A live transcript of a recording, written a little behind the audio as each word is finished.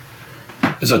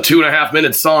It's a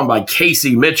 2.5-minute song by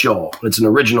Casey Mitchell. It's an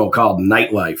original called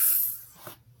Nightlife.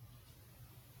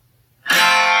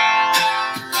 I'll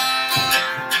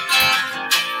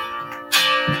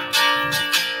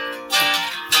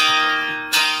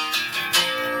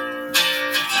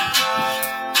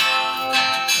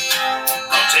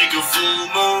take a full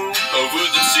moon over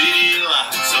the city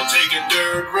lights. I'll take a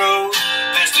dirt road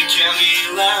past the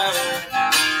county line.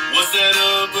 What's that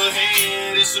up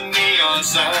ahead? It's a neon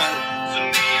sign.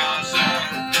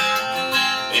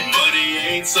 And money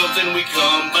ain't something we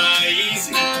come by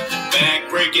easy.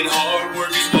 Back-breaking hard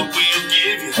work is what we'll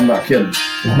give you. I'm not kidding.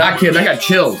 Not kidding. I got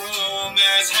chills.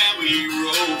 That's how we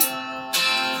roll.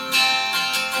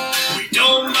 We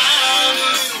don't mind a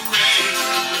little rain,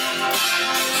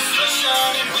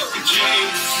 sunshine and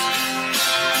hurricanes,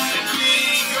 and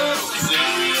pretty girls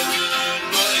and real good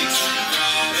buddies.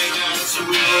 Friday nights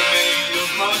we're made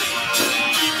of money.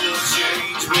 People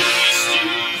change when we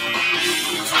stay.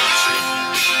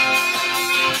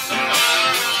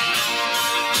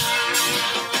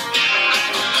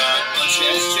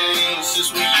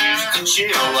 Since we used to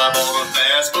chill, I bought a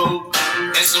fast boat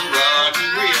and some rock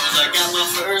and reels. I got my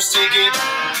first ticket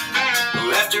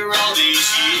after all these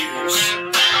years.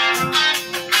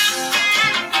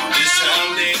 This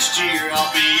time next year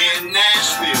I'll be in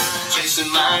Nashville,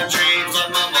 chasing my dreams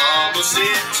like my mama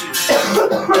said to.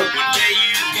 One day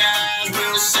you guys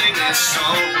will sing that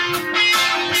song.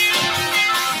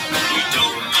 We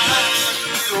don't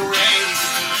mind the rain,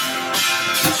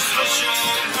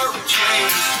 sunshine,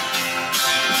 hurricanes.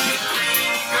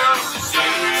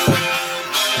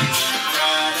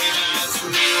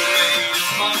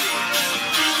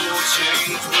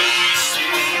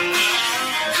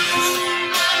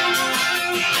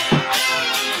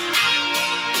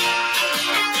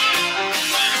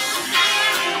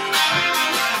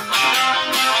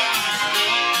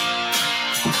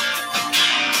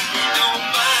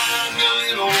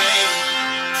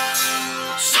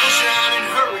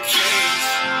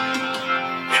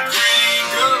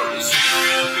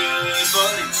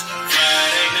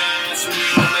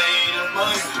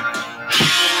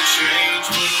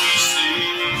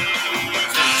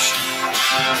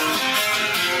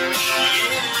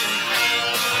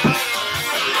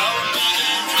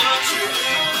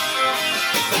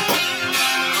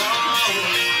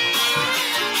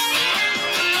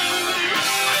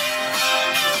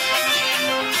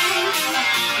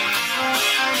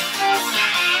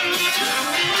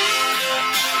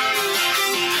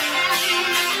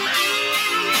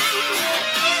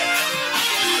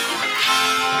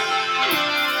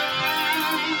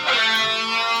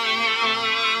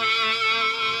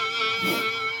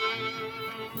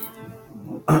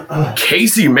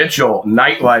 Casey Mitchell,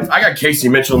 Nightlife. I got Casey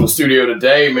Mitchell in the studio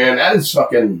today, man.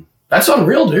 That's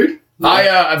unreal, dude.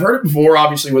 Yeah. I've heard it before,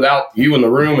 obviously, without you in the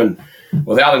room and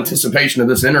without anticipation of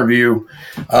this interview.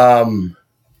 I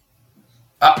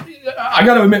got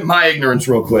to admit my ignorance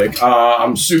real quick.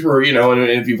 I'm super, and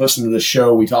if you've listened to this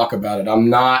show, we talk about it. I'm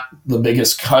not the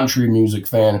biggest country music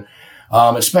fan,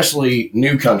 especially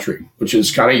new country, which is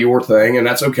kind of your thing, and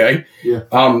that's okay. Yeah.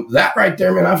 That right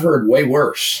there, man, I've heard way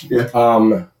worse. Yeah.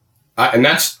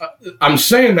 I'm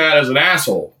saying that as an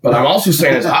asshole, but I'm also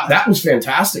saying that was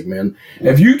fantastic, man.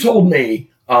 If you told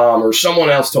me, or someone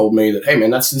else told me that, hey,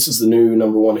 man, this is the new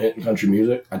 #1 hit in country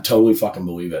music, I totally fucking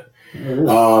believe it.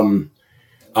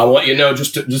 I'll let you know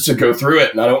just to go through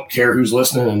it, and I don't care who's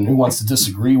listening and who wants to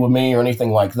disagree with me or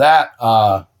anything like that.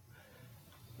 I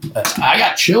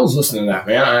got chills listening to that,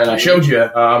 man, and I showed you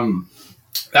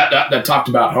that talked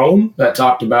about home, that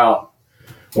talked about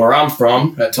where I'm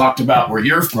from, that talked about where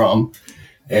you're from,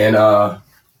 and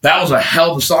that was a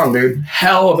hell of a song, dude.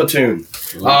 Hell of a tune.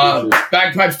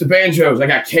 Bagpipes to banjos. I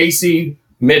got Casey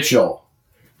Mitchell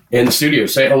in the studio.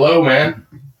 Say hello, man.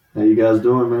 How you guys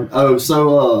doing, man? Oh,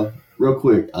 so real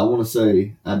quick, I want to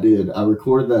say I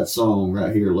recorded that song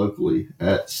right here locally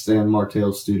at Stan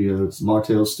Martell Studios.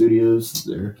 Martell Studios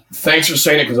there. Thanks for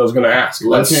saying it because I was going to ask.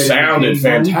 That sounded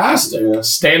fantastic. Yeah.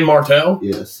 Stan Martell?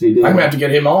 Yes, he did. I'm going to have to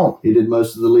get him on. He did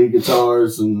most of the lead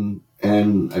guitars, and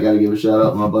I got to give a shout out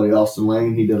to my buddy Austin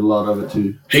Lane. He did a lot of it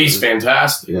too. He's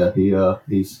fantastic. Yeah,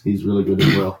 he's really good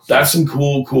as well. So. That's some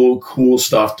cool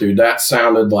stuff, dude. That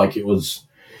sounded like it was.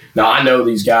 Now, I know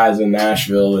these guys in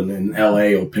Nashville and in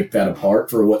L.A. will pick that apart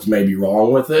for what's maybe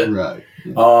wrong with it. Right.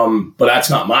 Yeah. But that's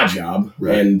not my job.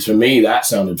 Right. And to me, that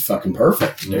sounded fucking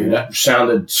perfect, dude. Yeah. That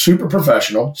sounded super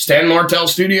professional. Stan Martell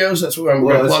Studios, that's what I'm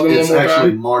going to plug in one more time. It's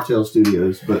actually Martell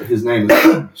Studios, but his name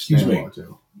is Excuse me.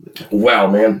 Martell. Wow,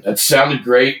 man. That sounded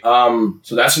great. So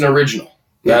that's an original.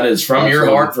 Yeah. That is from your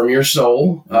heart, from your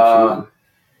soul.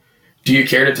 do you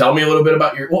care to tell me a little bit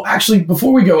about your? Well, actually,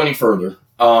 before we go any further,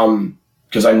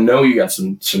 because I know you got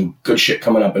some good shit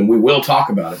coming up, and we will talk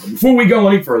about it. But before we go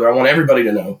any further, I want everybody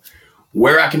to know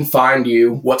where I can find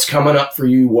you, what's coming up for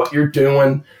you, what you're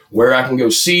doing, where I can go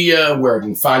see you, where I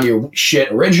can find your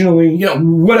shit originally,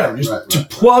 whatever. Just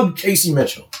plug Casey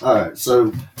Mitchell. All right,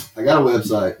 so I got a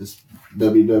website. It's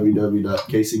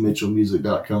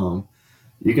www.caseymitchellmusic.com.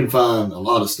 You can find a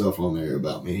lot of stuff on there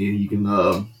about me. You can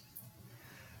go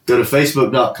to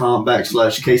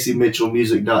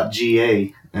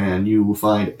facebook.com/CaseyMitchellMusic.ga, and you will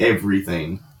find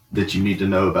everything that you need to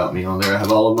know about me on there. I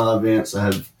have all of my events. I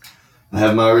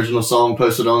have my original song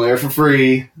posted on there for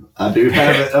free. I do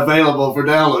have it available for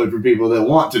download for people that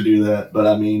want to do that, but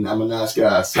I mean, I'm a nice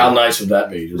guy. So. How nice would that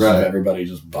be? Just if everybody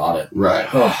just bought it. Right.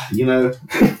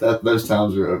 Those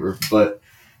times are over, but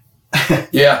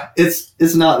yeah,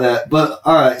 it's not that. But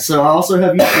all right, so I also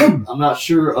have YouTube. I'm not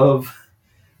sure of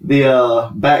the /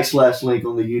 link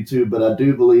on the YouTube, but I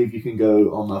do believe you can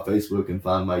go on my Facebook and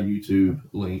find my YouTube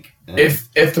link.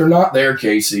 If they're not there,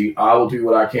 Casey, I will do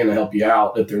what I can to help you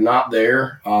out. If they're not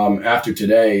there, after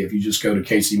today, if you just go to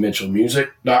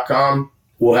CaseyMitchellMusic.com,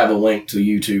 we'll have a link to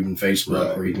YouTube and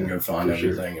Facebook where you can go find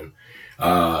everything. Sure.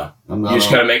 And you just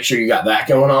got to make sure you got that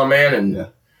going on, man. And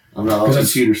I'm not all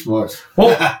computer smart.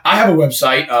 Well, I have a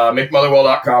website,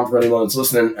 MickMotherwell.com for anyone that's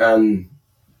listening,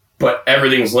 but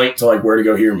everything's linked to like where to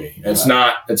go hear me. It's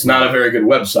not a very good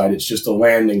website. It's just a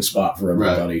landing spot for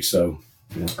everybody. Right. So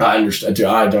I understand.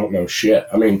 I don't know shit.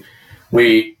 I mean,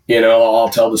 I'll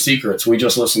tell the secrets. We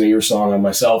just listened to your song on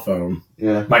my cell phone.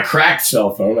 Yeah. My cracked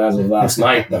cell phone as of last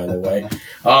night, by the way.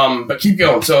 But keep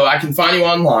going. So I can find you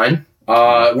online.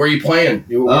 Where are you playing?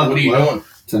 What are you doing?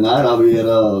 Tonight I'll be at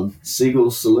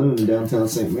Siegel's Saloon in downtown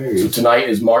St. Mary's. So tonight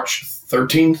is March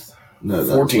 13th? No,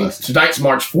 14th. Tonight's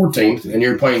March 14th, and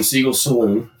you're playing Siegel's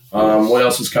Saloon. What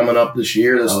else is coming up this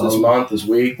year, this month, this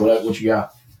week? What you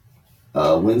got?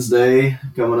 Wednesday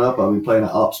coming up, I'll be playing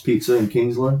at Ops Pizza in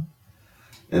Kingsland.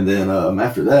 And then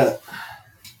after that,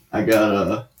 I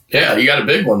got yeah, you got a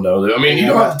big one, though. I mean, you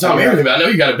don't have to tell me everything, but I know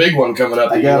you got a big one coming up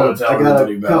that you want to tell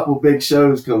everybody about. I got a couple big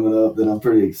shows coming up that I'm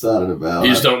pretty excited about.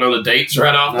 You just don't know the dates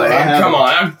right off the head? Come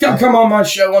on. Come on my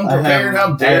show unprepared.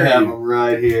 How dare you? I have them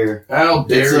right here. How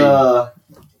dare you? It's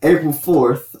April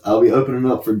 4th. I'll be opening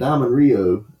up for Diamond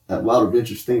Rio at Wild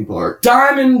Adventures Theme Park.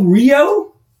 Diamond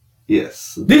Rio?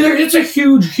 Yes. It's a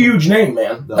huge, huge name,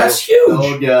 man. That's huge. The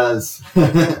old guys.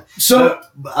 So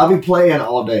I'll be playing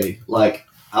all day. Like,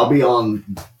 I'll be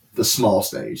on the small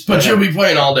stage. But you'll be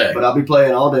playing all day. But I'll be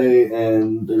playing all day,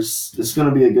 and it's going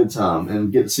to be a good time.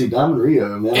 And get to see Diamond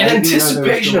Rio. Man. In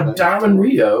anticipation of Diamond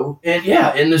Rio, and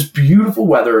in this beautiful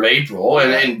weather of April,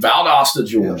 and in Valdosta,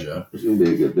 Georgia. It's going to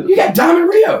be a good bit. You got Diamond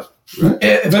Rio. Right.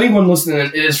 If anyone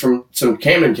listening is from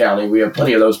Camden County, we have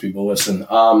plenty of those people listen.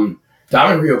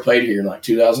 Diamond Rio played here in like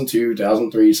 2002,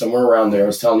 2003, somewhere around there. I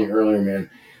was telling you earlier, man.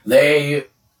 They're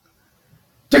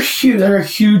huge. They're a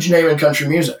huge name in country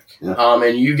music. Yeah.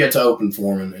 And you get to open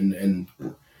for them, and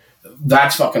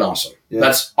that's fucking awesome. Yeah.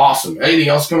 That's awesome. Anything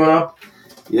else coming up?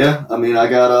 Yeah, I mean, I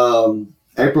got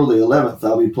April the 11th,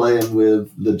 I'll be playing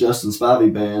with the Justin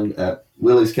Spivey Band at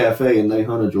Willie's Cafe in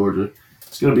Nahunta, Georgia.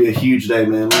 It's going to be a huge day,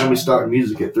 man. We're going to be starting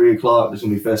music at 3 o'clock. There's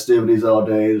going to be festivities all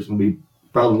day. There's going to be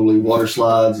probably water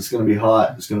slides. It's going to be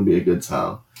hot. It's going to be a good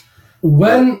time.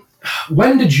 When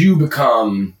did you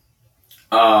become...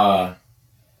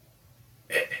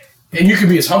 and you can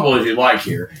be as humble as you like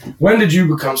here. When did you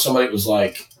become somebody that was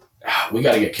like, we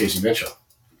got to get Casey Mitchell?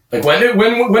 Like,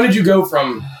 when did you go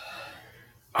from,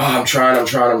 I'm trying,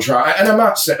 and I'm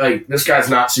not saying, like, this guy's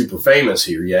not super famous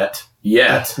here yet,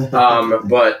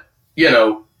 but,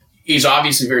 he's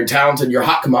obviously very talented. You're a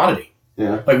hot commodity.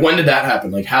 Yeah. Like, when did that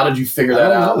happen? Like, how did you figure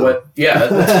that out? I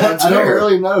don't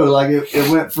really know. Like, it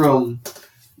went from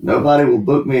nobody will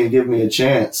book me and give me a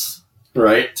chance,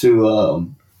 right,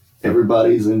 to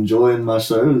everybody's enjoying my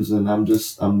shows, and I'm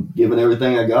giving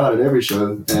everything I got at every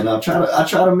show, and I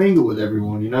try to mingle with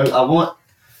everyone. I want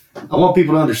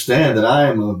people to understand that I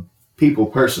am a people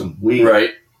person. We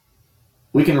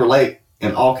can relate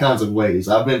in all kinds of ways.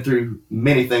 I've been through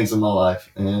many things in my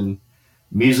life, and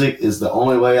music is the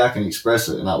only way I can express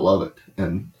it, and I love it.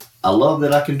 And I love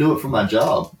that I can do it for my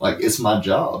job. Like, it's my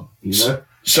job,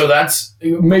 So that's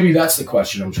the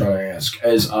question I'm trying to ask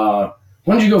is,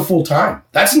 when did you go full time?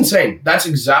 That's insane. That's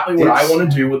exactly what I want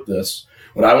to do with this.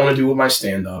 What I want to do with my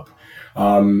stand up.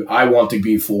 I want to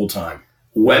be full time.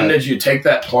 When did you take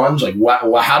that plunge? Like,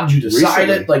 how did you decide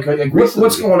it? Like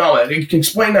what's going on?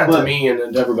 Explain that to me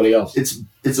and to everybody else.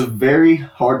 It's a very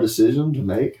hard decision to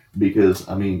make because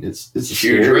it's a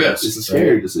huge risk. It's a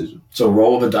scary decision. It's a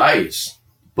roll of the dice.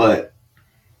 But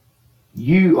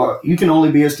you can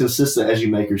only be as consistent as you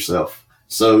make yourself.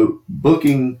 So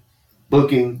booking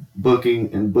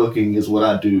is what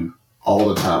I do all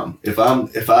the time.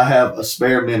 If I have a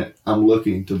spare minute, I'm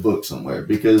looking to book somewhere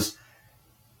because.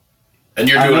 And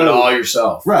you're doing it all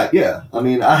yourself. Right, yeah. I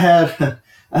mean, I had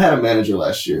a manager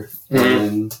last year,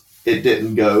 and it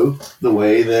didn't go the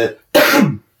way that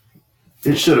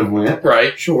it should have went.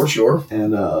 Right, sure.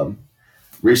 And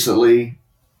recently,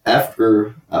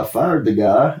 after I fired the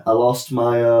guy, I lost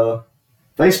my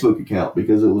Facebook account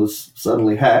because it was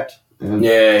suddenly hacked. And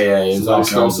yeah. somebody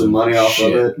stole some money off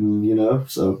of it, and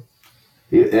so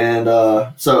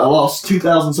I lost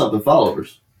 2,000 something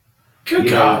followers.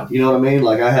 Good God. You know what I mean?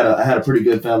 Like I had a pretty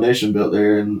good foundation built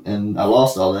there, and I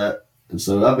lost all that, and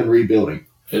so I've been rebuilding.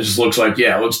 It just looks like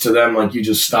it looks to them like you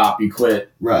just stop, you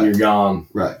quit, right? You're gone,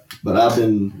 right? But I've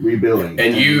been rebuilding,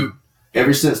 and you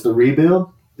ever since the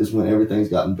rebuild is when everything's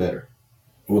gotten better.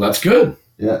 Well, that's good.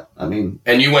 Yeah, I mean,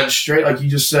 and you went straight, like you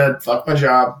just said, fuck my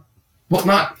job.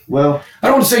 Well, I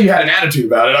don't want to say you had an attitude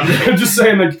about it. I'm just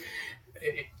saying, like,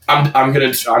 I'm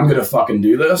gonna fucking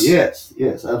do this. Yes,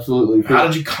 absolutely. How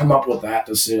did you come up with that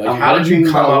to say? Like, how did you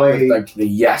come up with like the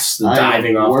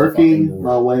diving off? Working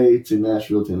my way to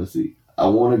Nashville, Tennessee. I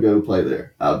want to go play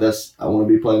there. I want to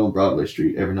be playing on Broadway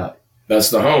Street every night. That's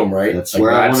the home, right? That's like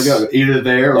where I want to go. Either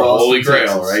there or the Austin, Holy Grail,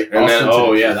 Texas. right? And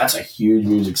then, that's a huge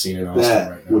music scene in Austin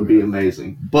that right now. Would be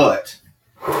amazing. But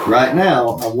right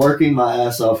now, I'm working my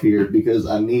ass off here because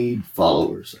I need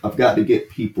followers. I've got to get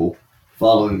people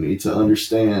following me to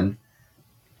understand,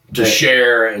 to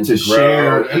share and to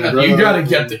grow. And grow. You got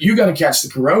to catch the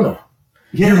corona.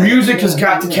 Yeah, your music has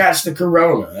got to catch the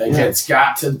corona. It's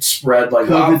got to spread like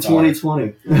COVID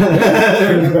 2020.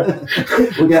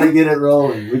 We got to get it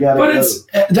rolling. We got to.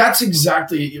 But that's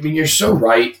exactly. I mean, you're so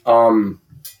right.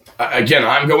 Again,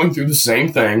 I'm going through the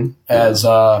same thing as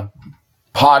a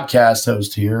podcast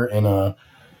host here and an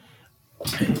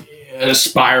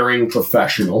aspiring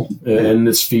professional in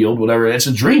this field. Whatever, it's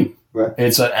a dream. Right.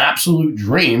 It's an absolute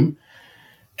dream.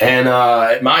 And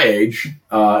at my age,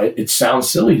 it sounds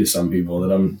silly to some people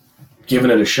that I'm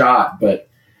giving it a shot. But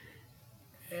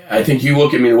I think you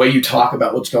look at me, the way you talk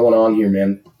about what's going on here,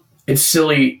 man, it's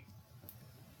silly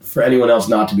for anyone else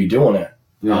not to be doing it.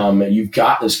 Yeah. You've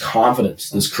got this confidence,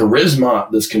 this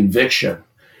charisma, this conviction.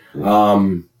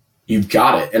 Yeah. You've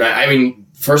got it. And I mean,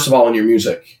 first of all, in your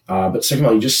music, but second of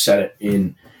all, you just said it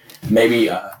in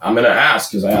maybe I'm going to ask,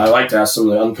 because I like to ask some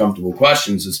of the uncomfortable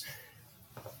questions, is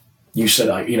you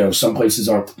said, some places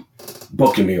aren't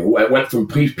booking me, or it went from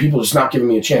people just not giving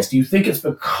me a chance. Do you think it's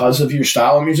because of your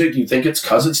style of music? Do you think it's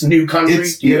because it's new country?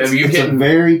 It's a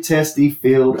very testy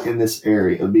field in this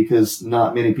area because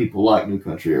not many people like new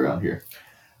country around here.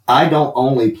 I don't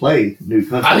only play new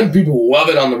country. I think people love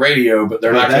it on the radio, but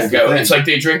they're not going to go. It's like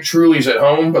they drink Trulies at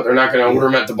home, but they're not going to order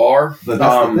them at the bar. But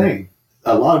that's the thing.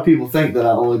 A lot of people think that I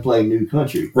only play new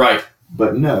country. Right.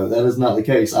 But no, that is not the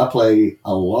case. I play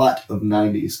a lot of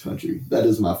 90s country. That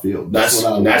is my field. That's what I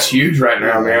love. That's huge right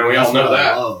now, man. We all know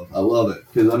that. I love it.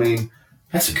 Because, I mean...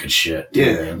 That's a good shit.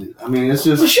 Yeah. Man. I mean, it's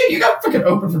just... Well, shit, you got freaking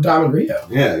open for Diamond Rio.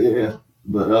 Yeah.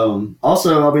 But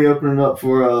also, I'll be opening up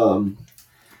for... on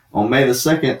May the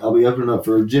 2nd, I'll be opening up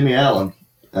for Jimmy Allen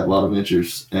at Wild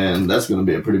Adventures. And that's going to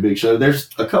be a pretty big show. There's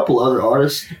a couple other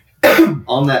artists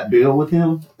on that bill with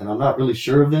him, and I'm not really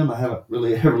sure of them. I haven't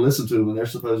really ever listened to them, and they're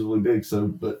supposedly big.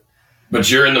 But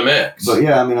you're in the mix. But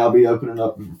yeah, I mean, I'll be opening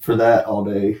up for that all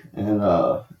day, and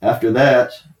after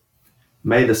that,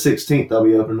 May the 16th, I'll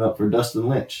be opening up for Dustin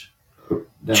Lynch.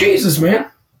 Jesus, man.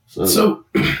 So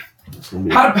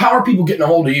how are people getting a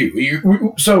hold of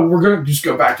you? So we're gonna just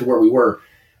go back to where we were.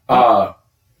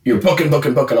 You're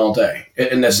booking all day,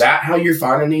 and is that how you're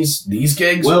finding these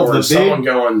gigs? Well, or is someone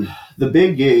going? The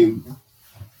big gig,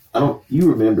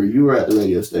 you remember, you were at the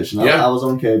radio station. I was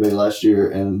on K-Bay last year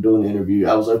and doing an interview.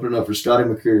 I was opening up for Scotty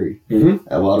McCreary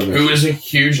at Wild Adventures. Who is a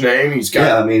huge name. He's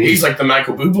got, he's like the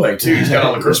Michael Bublé too. He's got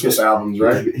all the Christmas albums,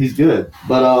 right? He's good.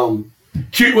 But,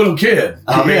 cute little kid.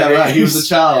 Right. He was a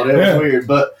child. It was weird.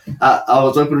 But I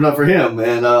was opening up for him.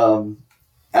 And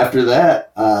after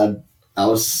that, I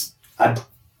was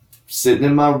sitting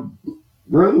in my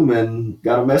room and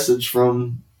got a message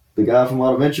from the guy from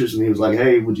Wild Adventures, and he was like,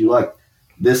 "Hey, would you like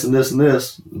this and this and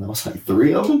this?" And I was like,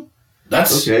 3 of them?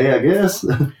 That's okay, I guess.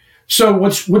 So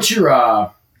what's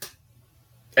your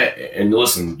and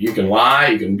listen, you can lie,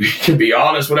 you can be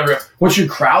honest, whatever. What's your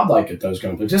crowd like at those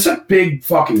kind of places? It's a big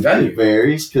fucking venue. It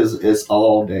varies because it's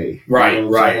all day. Right.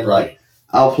 Like,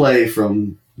 I'll play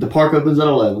from the park opens at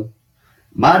 11.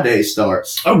 My day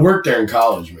starts. I worked there in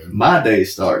college, man. My day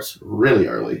starts really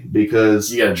early because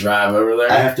you got to drive over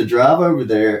there. I have to drive over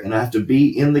there, and I have to be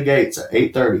in the gates at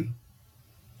 8:30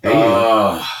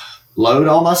 a.m. Load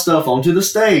all my stuff onto the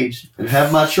stage and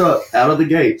have my truck out of the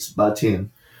gates by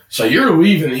 10. So you're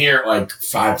leaving here at like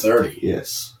 5:30.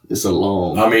 Yes. It's a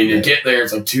long I mean, day. to get there,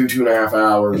 it's like 2.5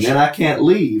 hours. And then I can't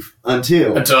leave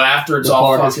until after it's the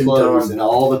all park is fucking closed done. and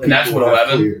all the people And that's what, have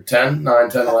 11? cleared. 10? 9,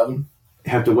 10, 11?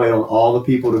 Have to wait on all the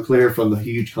people to clear from the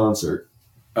huge concert.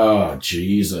 Oh,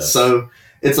 Jesus. So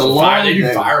it's a long They do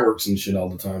day. fireworks and shit all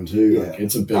the time, too. Yeah. Like,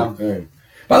 it's a big thing.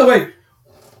 By the way,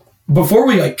 before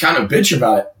we like kind of bitch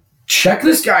about it, check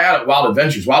this guy out at Wild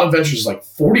Adventures. Wild Adventures is like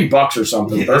 $40 or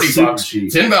something, Yeah, $30. it's super cheap.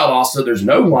 It's in Valdosta. There's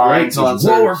no lines. There's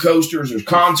concerts. roller coasters. There's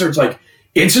concerts. Like,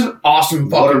 it's an awesome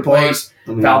Water fucking place. I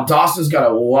mean, Valdosta's got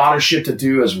a lot of shit to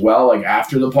do as well, like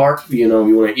after the park. You know,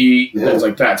 you want to eat and things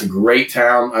like that. It's a great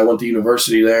town. I went to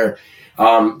university there.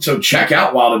 So check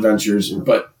out Wild Adventures.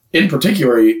 But in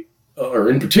particular,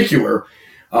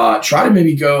 try to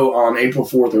maybe go on April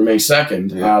 4th or May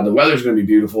 2nd. Yeah. The weather's going to be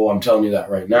beautiful. I'm telling you that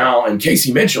right now. And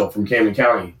Casey Mitchell from Camden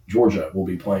County, Georgia, will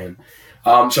be playing.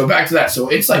 So back to that. So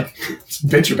it's like,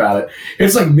 bitch about it.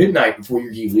 It's like midnight before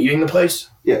you're leaving the place.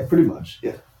 Yeah, pretty much.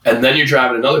 Yeah. And then you're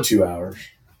driving another 2 hours.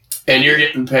 And you're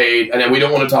getting paid. And then we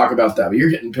don't want to talk about that. But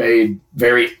you're getting paid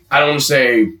I don't want to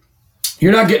say,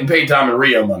 you're not getting paid Tom and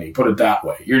Rio money. Put it that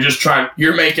way. You're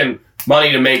making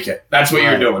money to make it. That's what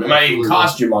you're doing. It might even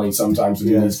cost you money sometimes to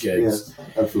do these gigs. Yes,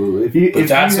 absolutely. If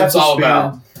that's what it's all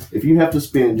about. If you have to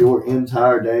spend your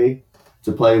entire day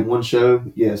to play one show,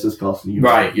 yes, it's costing you.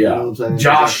 Right, You yeah. know what I'm saying?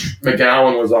 Josh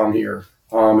McGowan was on here.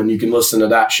 And you can listen to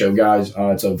that show, guys.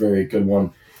 It's a very good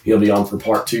one. He'll be on for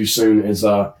part 2 soon.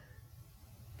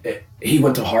 He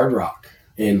went to Hard Rock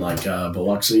in like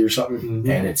Biloxi or something.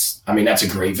 Mm-hmm. And that's a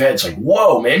great vet. It's like,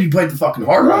 whoa, man, you played the fucking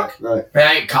Hard Rock. Right.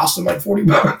 Man, it cost him like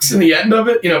 $40 in the end of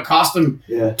it. You know, it cost him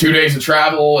 2 days of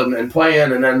travel and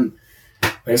playing. And then,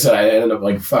 like I said, I ended up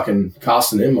like fucking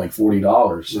costing him like $40.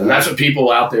 Right. And that's what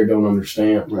people out there don't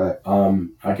understand. Right.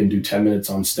 I can do 10 minutes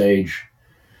on stage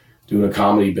doing a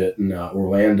comedy bit in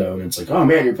Orlando. And it's like, oh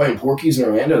man, you're playing Porky's in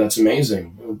Orlando? That's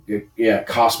amazing. It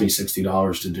cost me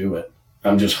 $60 to do it.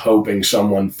 I'm just hoping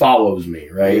someone follows me,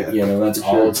 right? Yeah, you know, that's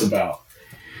all sure. it's about.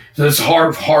 So it's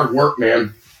hard work,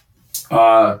 man.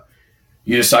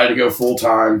 You decide to go full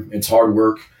time. It's hard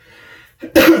work.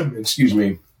 Excuse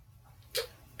me.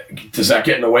 Does that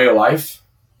get in the way of life?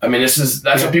 I mean, that's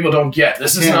what people don't get.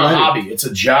 This is not a hobby. It's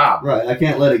a job. Right. I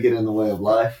can't let it get in the way of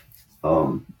life.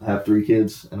 I have 3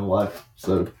 kids and a wife,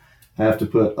 so I have to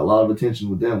put a lot of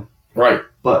attention with them. Right.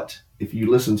 But if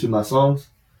you listen to my songs,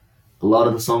 a lot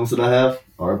of the songs that I have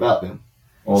are about them.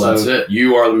 Well, that's it.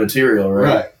 You are the material,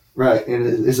 right? Right.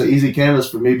 And it's an easy canvas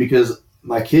for me because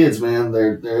my kids, man,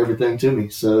 they're everything to me.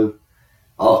 So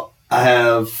I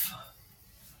have,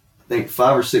 I think,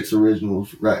 5 or 6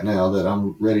 originals right now that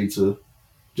I'm ready to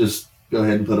just go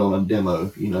ahead and put on a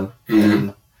demo, you know. Mm-hmm.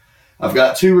 And I've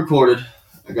got 2 recorded.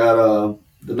 I got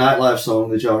the Nightlife song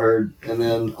that y'all heard, and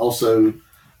then also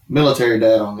Military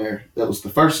Dad on there. That was the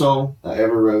first song I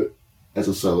ever wrote as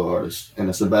a solo artist, and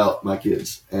it's about my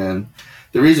kids. And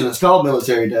the reason it's called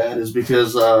Military Dad is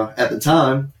because at the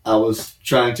time I was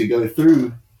trying to go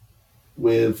through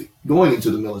with going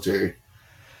into the military,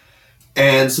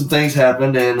 and some things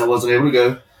happened and I wasn't able to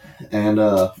go. And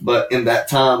but in that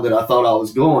time that I thought I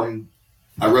was going,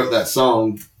 I wrote that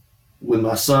song when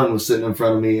my son was sitting in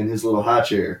front of me in his little high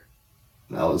chair,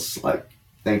 and I was like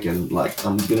thinking like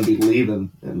I'm gonna be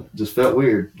leaving, and it just felt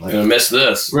weird. Like, Gonna miss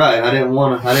this. right, I didn't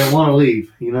want to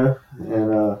leave, you know,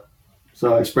 and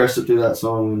so I expressed it through that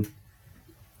song. And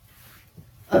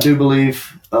I do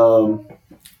believe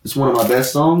it's one of my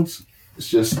best songs. It's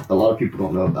just a lot of people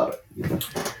don't know about it, you know?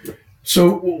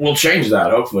 So we'll change that,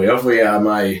 hopefully. Hopefully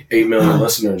my 8 million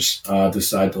listeners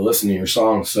decide to listen to your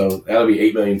song. So that'll be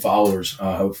 8 million followers,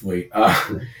 hopefully.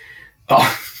 God,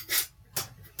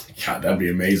 that'd be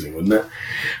amazing, wouldn't it?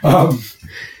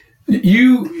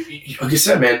 You, like I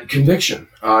said, man, conviction.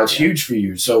 It's huge for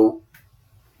you. So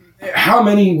how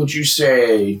many would you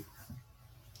say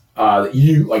that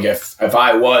you, like if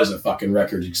I was a fucking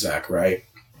record exec, right?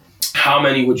 How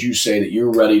many would you say that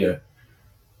you're ready to,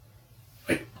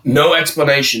 like, no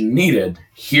explanation needed,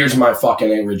 here's my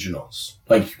fucking originals?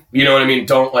 Like, you know what I mean?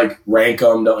 Don't, like, rank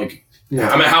them. Don't, like,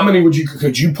 I mean, how many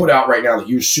could you put out right now that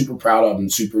you're super proud of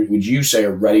and would you say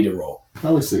are ready to roll?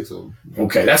 Probably 6 of them.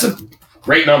 Okay, that's a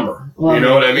great number. Well, you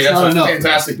know what I mean? it's That's not a enough.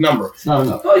 fantastic number. It's not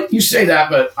enough. Well, you say that,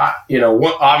 but,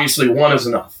 obviously one is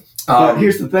enough. But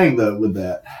here's the thing, though, with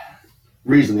that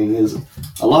reasoning is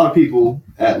a lot of people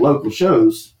at local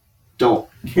shows don't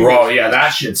care Bro, yeah, that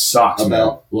shit sucks,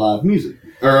 about live music.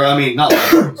 Or, I mean, not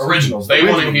like Originals. They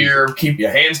want to hear "Keep Your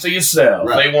Hands to Yourself."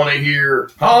 Right. They want to hear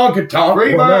 "Honky Tonk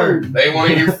Free Bird. They want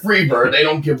to hear "Free Bird." They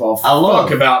don't give a I love-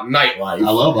 fuck about nightlife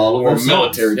I love all of or those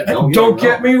military. songs. Don't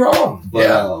get me wrong.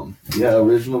 But,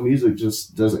 original music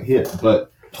just doesn't hit.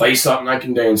 But Play something I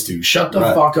can dance to. Shut the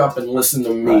Right. fuck up and listen to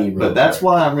me. right. real But that's quick.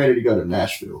 why I'm ready to go to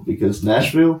Nashville, because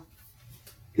Nashville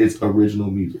is original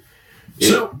music.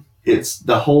 It's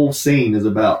the whole scene is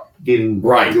about getting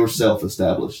Right. yourself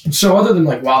established. So other than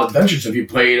like Wild Adventures, have you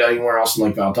played anywhere else in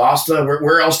like Valdosta?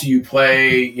 Where else do you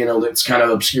play? You know, that's kind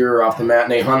of obscure off the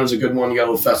matinee. Hunt is a good one. You got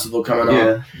a little festival coming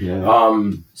up.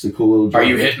 Yeah. It's a cool little Are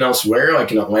you journey. hitting elsewhere,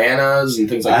 like in Atlanta's and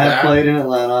things like I have that? played in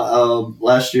Atlanta.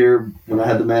 Last year when I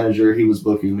had the manager, he was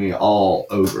booking me all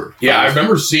over. Yeah, I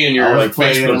remember seeing your I was like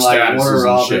playing Facebook in like Warner statuses and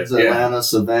Robins, shit. Yeah. Atlanta,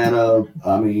 Savannah.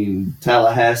 I mean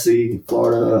Tallahassee,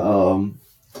 Florida.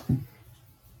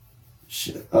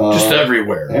 Just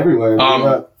everywhere.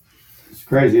 everywhere. It's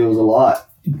crazy. It was a lot.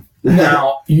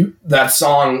 Now, that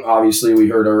song, obviously, we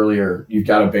heard earlier, you've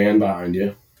got a band behind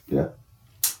you. Yeah.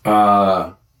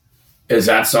 Is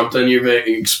that something you've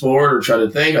explored or tried to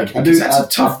think? Like, I because do. that's a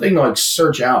tough thing to like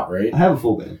search out, right? I have a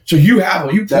full band. So you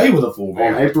play with a full On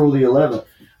band. April the 11th.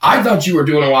 I thought you were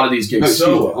doing a lot of these gigs Excuse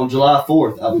me, solo. on July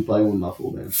 4th, I'll be playing with my full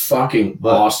band. Fucking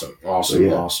But- awesome.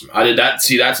 yeah. I did that.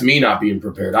 See, that's me not being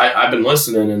prepared. I've been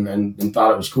listening and thought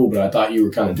it was cool, but I thought you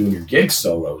were kind of doing your gigs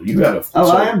solo. You had a Oh,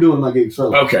 so- I am doing my gig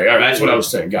solo. Okay, all right, that's what I was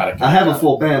saying. Got it. I have a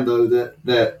full band though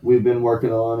that we've been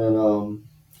working on, and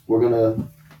we're gonna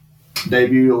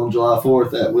debut on July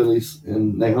 4th at Willie's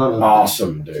in Nahana.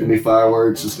 Awesome, It's gonna dude. be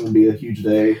fireworks. It's gonna be a huge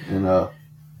day, and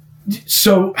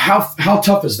So how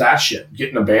tough is that shit?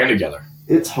 Getting a band together.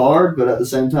 it's hard. But at the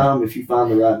same time, if you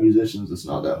find the right musicians, it's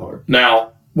not that hard.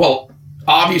 Now, well,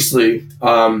 obviously,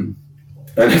 and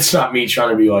it's not me trying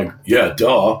to be like, yeah,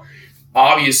 duh.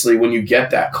 Obviously, when you get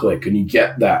that click and you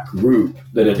get that group,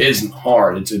 that it isn't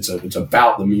hard. It's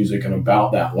about the music and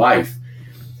about that life.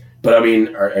 But I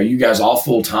mean, are you guys all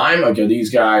full time? Like, are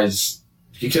these guys?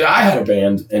 Because I had a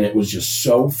band and it was just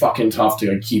so fucking tough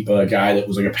to keep a guy that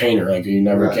was like a painter, like he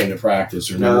never Right. came to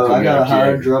practice or never No, came I got to a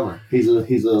hired gig. drummer. He's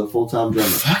a full time drummer.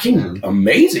 Fucking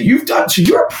amazing! So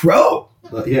you're a pro.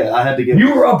 But yeah, I had to get.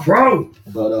 You were a pro.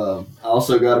 But I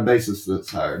also got a bassist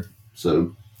that's hired.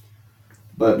 So,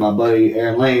 but my buddy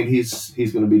Aaron Lane, he's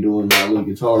going to be doing my lead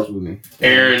guitars with me.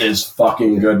 Aaron is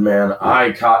fucking good, man.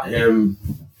 I caught him.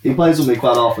 He plays with me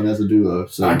quite often as a duo.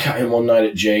 So I caught him one night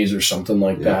at Jay's or something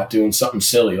like Yeah. that, doing something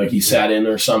silly. Like he sat in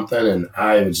or something, and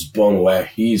I was blown away.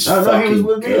 He's I know fucking he was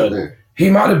with me up good. there He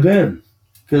might have been.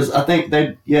 because I think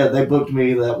they booked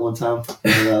me that one time.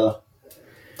 And,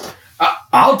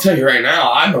 I'll tell you right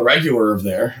now, I'm a regular of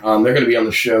there. They're going to be on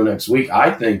the show next week.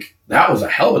 I think that was a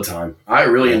hell of a time. I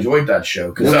really Yeah. enjoyed that show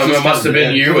because It was it just must have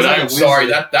been yeah, it you. was And like I'm a sorry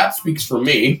Wednesday. that speaks for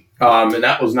me. And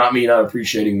that was not me not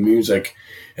appreciating the music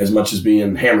as much as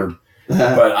being hammered.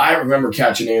 But I remember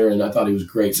catching Aaron. I thought he was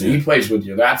great. So he plays with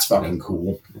you. That's fucking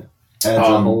cool. adds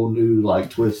a whole new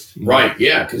twist. you know? Right,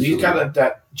 yeah, because he's got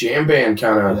that jam band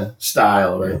kind of Yeah.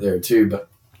 style right there too. But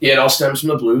yeah, it all stems from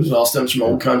the blues. It all stems from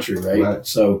old country, right? Right.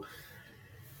 So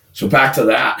back to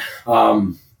that,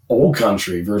 old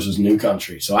country versus new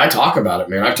country. So I talk about it,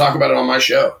 man. I talk about it on my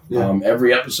show. Yeah.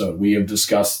 Every episode, we have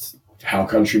discussed how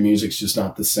country music's just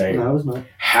not the same. No, it's not.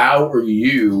 How are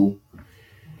you?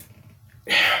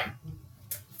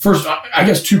 First, I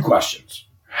guess 2 questions.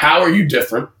 How are you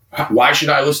different? Why should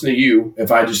I listen to you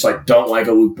if I just don't like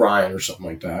a Luke Bryan or something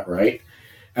like that, right?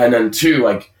 And then 2,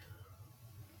 like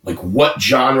what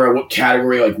genre, what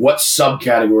category, what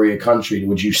subcategory of country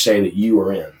would you say that you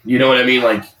are in? You know what I mean?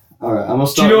 Like, All right, I'm gonna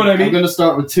start. Do you know what I mean? I'm gonna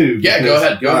start with 2. yeah, because- go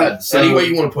ahead. all right, so Any way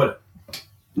you want to put it.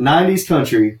 90s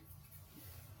country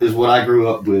is what I grew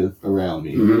up with around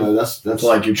me. Mhm. You know, that's So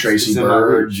like your Tracy it's in my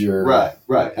Birds, your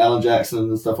right, Alan Jackson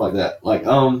and stuff like that. Like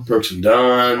Brooks and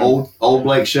Dunn. old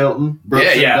Blake Shelton, Brooks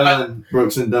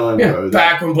and Dunn, Yeah, bro.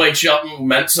 back when Blake Shelton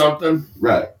meant something.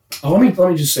 Right. Oh, let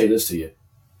me just say this to you,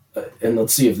 and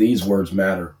let's see if these words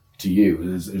matter to you.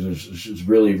 It's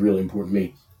really, really important to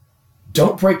me.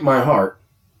 Don't break my heart,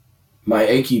 my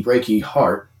achy, breaky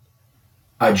heart.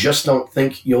 I just don't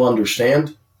think you'll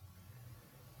understand.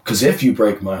 Because if you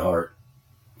break my heart,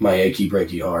 my achy,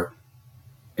 breaky heart,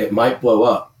 it might blow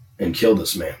up and kill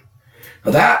this man.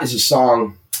 Now that is a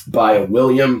song by a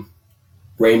William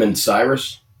Raymond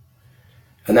Cyrus,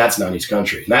 and that's 90s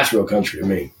country, and that's real country to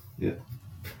me.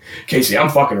 Casey, I'm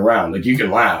fucking around. Like, you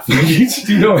can laugh.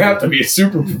 You don't have to be a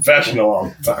super professional all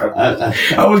the time.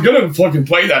 I was gonna fucking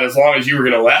play that as long as you were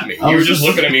gonna let me. You were just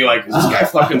looking at me like, is this guy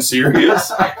fucking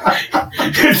serious?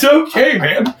 It's okay,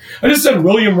 man. I just said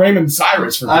William Raymond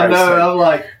Cyrus for Christ's sake. I'm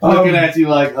like looking at you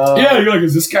like, yeah, you're like,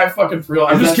 is this guy fucking for real?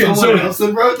 I'm just kidding. Someone else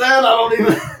that wrote that? I don't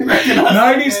even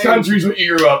recognize 90s country's what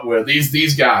you grew up with.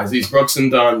 These guys, these Brooks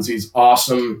and Dunns, these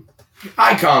awesome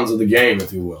icons of the game,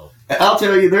 if you will. I'll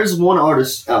tell you, there's one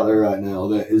artist out there right now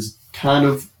that is kind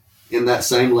of in that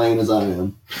same lane as I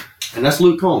am, and that's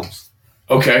Luke Combs.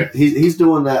 Okay. He's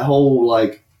doing that whole,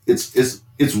 like,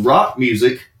 it's rock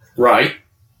music, right,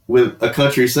 with a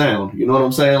country sound. You know what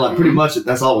I'm saying? Like, pretty much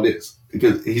that's all it is,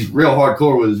 because he's real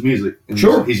hardcore with his music. And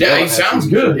sure. He's he sounds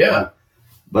good. Yeah.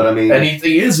 But I mean, and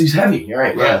he's heavy.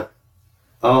 Right. Yeah.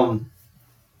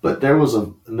 But there was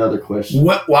another question.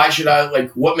 Why should I,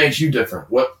 like, what makes you different?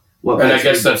 And I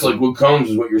guess that's like Luke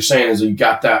Combs is what you're saying, is that you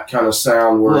got that kind of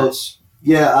sound where it's...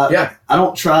 Yeah, I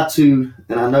don't try to,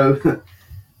 and I know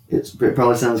it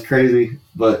probably sounds crazy,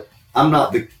 but I'm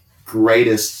not the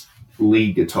greatest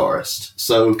lead guitarist.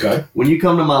 So when you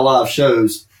come to my live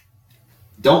shows,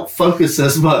 don't focus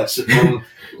as much on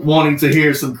wanting to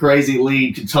hear some crazy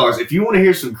lead guitars. If you want to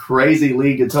hear some crazy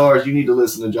lead guitars, you need to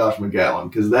listen to Josh McGowan,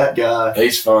 because that guy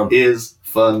is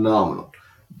phenomenal.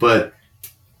 But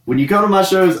when you come to my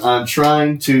shows, I'm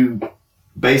trying to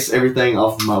base everything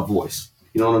off of my voice.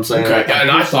 You know what I'm saying? Okay, and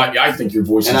I think your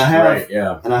voice is great.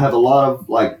 Yeah, and I have a lot of,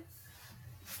 like,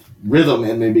 rhythm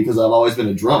in me because I've always been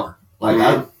a drummer.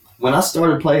 Like, when I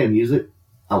started playing music,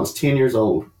 I was 10 years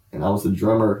old, and I was the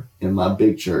drummer in my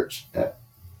big church at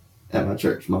my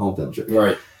church, my hometown church.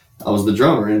 Right. I was the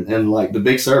drummer in like the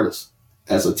big service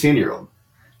as a 10-year-old.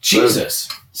 Jesus.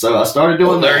 So I started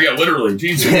doing that. Yeah, literally.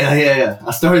 Jesus. Yeah.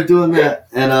 I started doing that,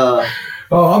 and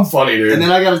I'm funny, dude. And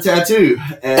then I got a tattoo,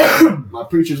 and my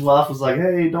preacher's wife was like,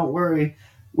 "Hey, don't worry,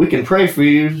 we can pray for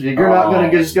you. You're not going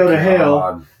to just go to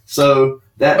hell." So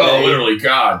that day, literally,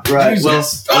 God. Right.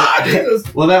 Jesus.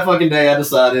 Well, that fucking day, I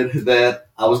decided that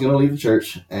I was going to leave the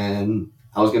church, and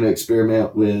I was going to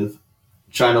experiment with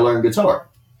trying to learn guitar.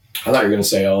 I thought you were going to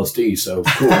say LSD, so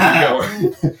cool.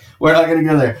 We're not going to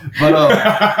go there. But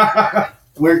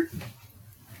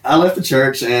I left the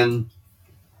church, and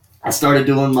I started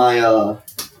doing my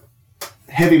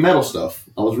heavy metal stuff.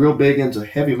 I was real big into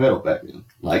heavy metal back then.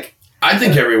 Like, I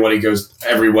think everybody goes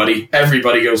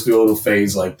through a little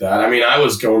phase like that. I mean, I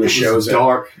was going to shows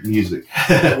dark music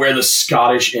where the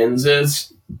Scottish Inns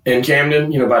is in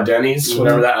Camden, by Denny's,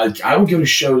 whatever that. I would go to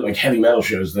shows, like heavy metal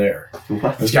shows there.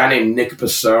 There's a guy named Nick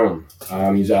Bassone.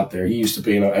 He's out there. He used to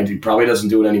be he probably doesn't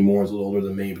do it anymore. He's a little older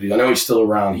than me, but I know he's still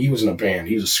around. He was in a band.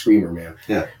 He was a screamer, man.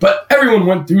 Yeah. But everyone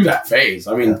went through that phase.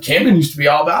 I mean, Camden used to be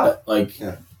all about it. Like,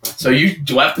 so you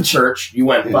left the church. You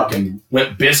went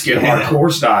went biscuit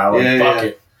hardcore style and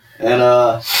bucket. And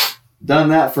done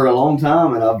that for a long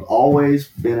time, and I've always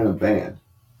been in a band.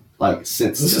 Like,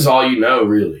 since this is all you know,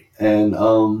 really. And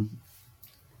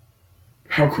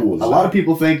how cool is that? A lot of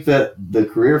people think that the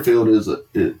career field is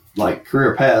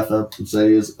career path, I would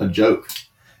say, is a joke.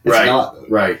 It's not.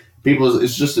 Right.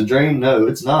 It's just a dream. No,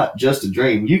 it's not just a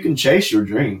dream. You can chase your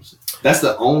dreams. That's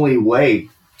the only way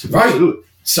to pursue it.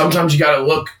 Sometimes you got to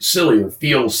look silly or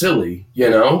feel silly,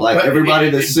 Like, but everybody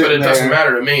that's sitting there. But it doesn't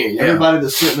matter to me. Yeah. Everybody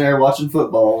that's sitting there watching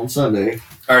football on Sunday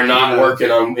are not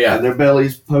working on. Yeah. And their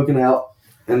belly's poking out.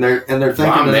 And they're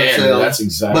thinking to themselves, that's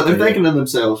exactly. But they're thinking to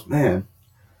themselves, man,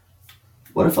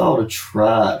 what if I would have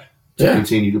tried to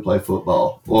continue to play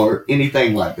football or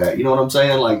anything like that? You know what I'm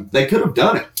saying? Like, they could have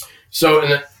done it. So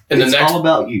it's all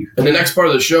about you. In the next part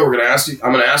of the show, I'm going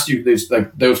to ask you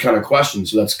those kind of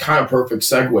questions. So that's kind of perfect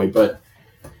segue. But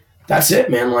that's it,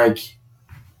 man. Like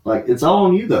it's all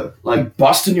on you, though. Like,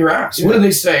 busting your ass. Yeah. What do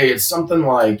they say? It's something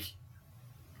like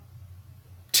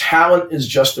talent is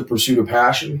just a pursuit of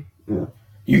passion. Yeah.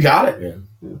 You got it, man.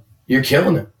 Yeah. You're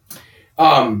killing it.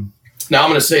 Now I'm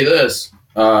going to say this.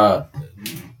 We're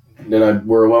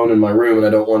alone in my room, and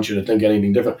I don't want you to think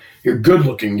anything different. You're a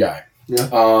good-looking guy.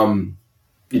 Yeah.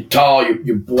 You're tall.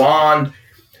 You're blonde.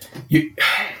 Do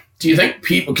you think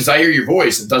people? Because I hear your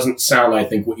voice, it doesn't sound, I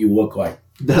think, what you look like.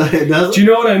 It doesn't. Do you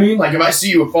know what I mean? Like, if I see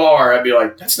you afar, I'd be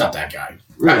like, "That's not that guy."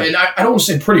 Really? And I don't want to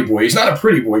say pretty boy. He's not a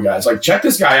pretty boy guy. It's like, check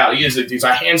this guy out. He's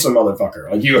a handsome motherfucker.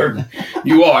 Like, you are.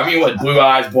 I mean, what, blue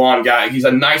eyes, blonde guy. He's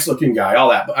a nice looking guy, all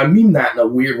that. But I mean that in a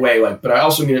weird way. Like, but I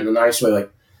also mean it in a nice way.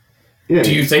 Like,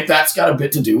 do you think that's got a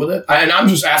bit to do with it? And I'm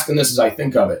just asking this as I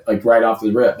think of it, like right off the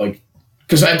rip. Like,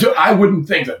 because I wouldn't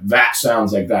think that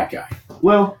sounds like that guy.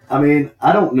 Well, I mean,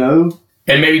 I don't know.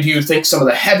 And maybe do you think some of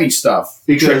the heavy stuff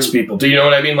tricks people? Do you know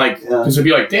what I mean? Like, because it'd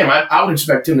be like, damn, I would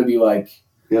expect him to be like,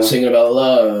 Yeah. Singing about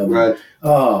love. Right.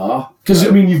 Because,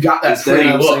 I mean, you've got that Instead, pretty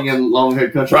I'm look. singing Long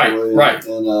Haired Country Right, Boy. right.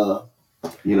 And,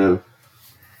 you know.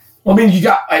 Well, I mean,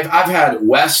 I've had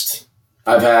West,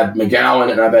 I've had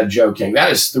McGowan, and I've had Joe King.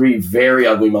 That is 3 very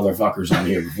ugly motherfuckers on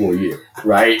here before you,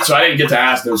 right? So I didn't get to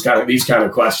ask these kind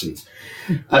of questions.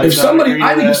 If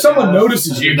someone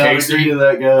notices you, Casey,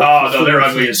 no, they're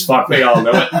ugly as fuck. They all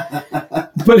know it.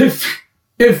 But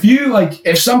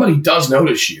if somebody does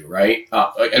notice you, right,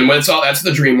 and when that's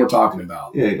the dream we're talking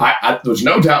about. Yeah. There's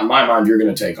no doubt in my mind you're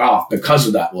going to take off because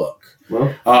of that look.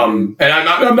 Well, And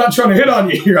I'm not trying to hit on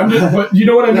you here. But you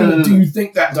know what I mean? No. Do you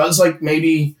think that does like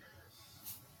maybe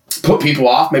put people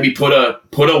off? Maybe put a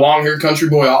long-haired country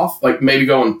boy off? Like maybe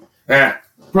going, probably.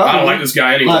 I don't like this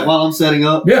guy anyway. Like while I'm setting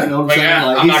up, yeah, you know what I'm saying?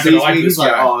 Like, I'm not going to like this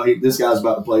guy. Like, this guy's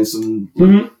about to play some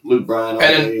Luke Bryan all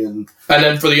day. And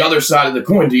then for the other side of the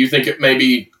coin, do you think it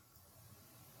maybe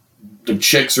the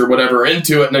chicks or whatever are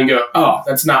into it and then go, oh,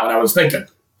 that's not what I was thinking.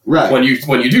 Right. When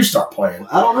you do start playing.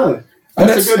 I don't know.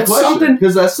 That's a good question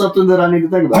because that's something that I need to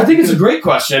think about. I think it's a great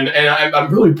question, and I'm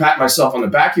really patting myself on the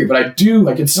back here. But I do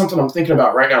it's something I'm thinking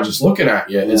about right now. Just looking at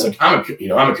you, it's like I'm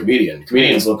a comedian.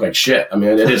 Comedians look like shit. I mean,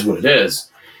 it is what it is.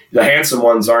 The handsome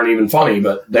ones aren't even funny,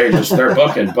 but they're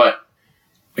booking. But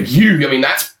like you, I mean,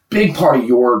 that's a big part of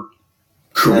your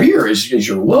career is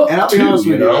your look. And I'll be honest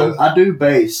with you, I do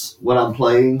base what I'm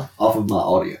playing off of my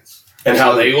audience and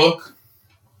how they look.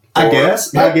 I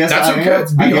guess that's okay.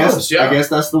 Be honest. I guess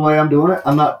that's the way I'm doing it.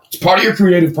 I'm not. It's part of your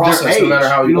creative process, no matter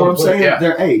how you know what I'm saying. Yeah.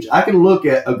 Their age. I can look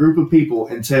at a group of people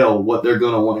and tell what they're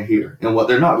going to want to hear and what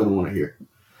they're not going to want to hear.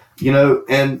 You know,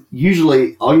 and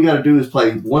usually all you got to do is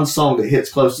play one song that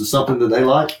hits close to something that they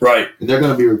like, right? And they're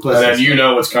going to be requesting. And then you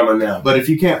know what's coming now. But if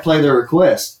you can't play their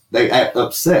request, they act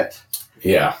upset.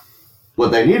 Yeah.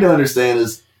 What they need to understand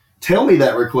is, tell me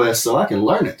that request so I can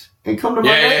learn it. And come to my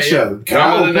next show.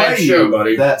 Come to the next show,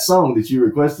 buddy. That song that you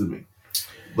requested me.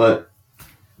 But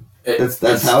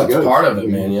that's how it goes. It's part of it,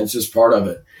 man. Yeah, it's just part of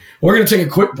it. We're going to take a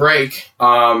quick break.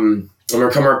 I'm going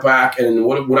to come right back. And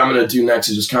what I'm going to do next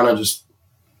is just kind of just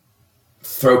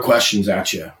throw questions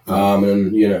at you.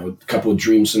 And, a couple of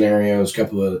dream scenarios, a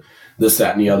couple of this,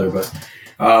 that, and the other. But,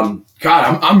 God,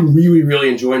 I'm really, really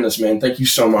enjoying this, man. Thank you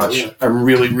so much. Yeah. I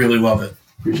really, really love it.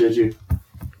 Appreciate you.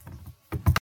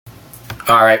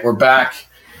 All right, we're back.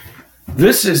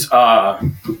 This is a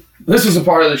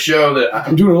part of the show that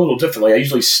I'm doing a little differently. I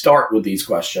usually start with these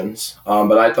questions,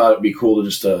 but I thought it'd be cool to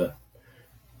just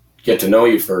get to know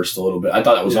you first a little bit. I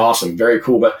thought that was awesome, very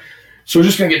cool. But so we're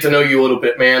just gonna get to know you a little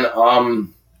bit, man.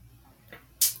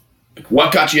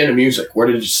 What got you into music? Where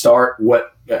did it start?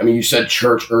 You said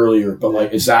church earlier, but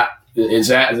like, is that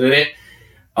it?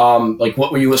 Like,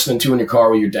 what were you listening to in your car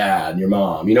with your dad and your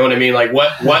mom? You know what I mean? Like,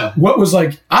 what was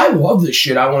like, I love this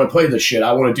shit. I want to play this shit.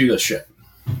 I want to do this shit.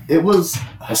 It was...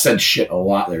 I said shit a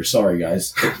lot there. Sorry,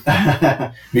 guys.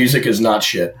 Music is not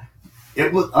shit.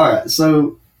 It was... All right,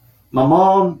 so my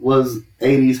mom was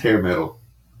 80s hair metal.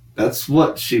 That's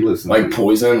what she listened to. Like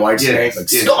Poison, like Snake, like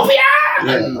Sophia!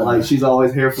 Yeah, like she's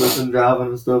always hair flipping, driving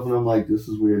and stuff, and I'm like, this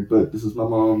is weird, but this is my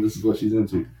mom. This is what she's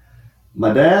into.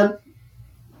 My dad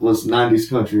was 90s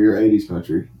country or 80s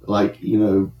country. Like, he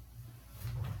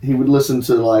would listen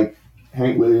to like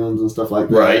Hank Williams and stuff like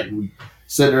that. Right. And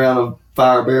sitting around a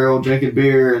fire barrel drinking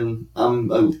beer, and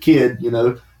I'm a kid,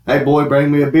 hey boy,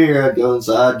 bring me a beer. I'd go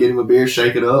inside, get him a beer,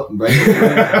 shake it up, and bring it to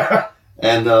him.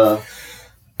 And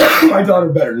my daughter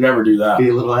better never do that. Be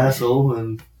a little asshole.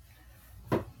 And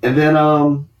then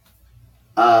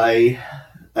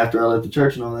after I left the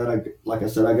church and all that, I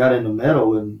got into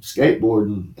metal and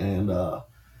skateboarding and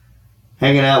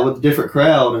hanging out with a different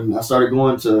crowd, and I started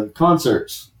going to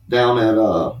concerts down at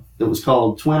it was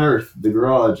called Twin Earth, the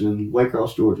Garage in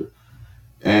Waycross, Georgia.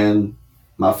 And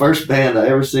my first band I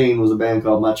ever seen was a band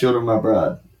called My Children, My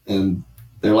Bride, and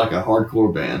they're like a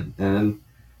hardcore band. And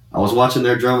I was watching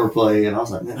their drummer play, and I was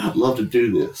like, man, I'd love to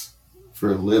do this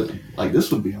for a living. Like,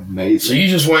 this would be amazing. So you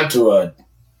just went to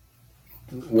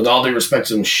with all due respect,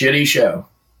 some shitty show.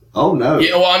 Oh no!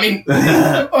 Yeah, well, I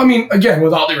mean, again,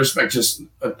 with all due respect, just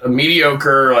a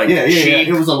mediocre, like, cheap.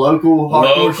 It was a local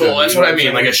show. That's what I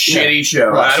mean, like a shitty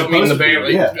show. Right, I don't mean the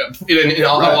band.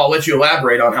 I'll let you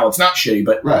elaborate on how it's not shitty,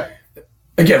 but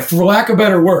again, for lack of a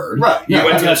better word, you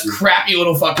went to this crappy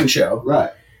little fucking show,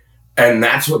 right? And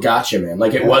that's what got you, man.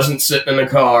 Like, it wasn't sitting in the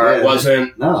car. It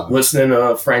wasn't listening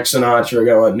to Frank Sinatra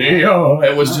going, Neo.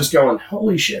 It was just going,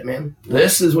 holy shit, man.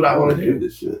 This is what I want to do.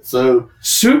 This shit. So,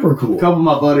 super cool. A couple of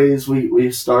my buddies,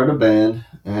 we started a band,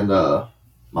 and my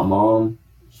mom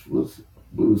was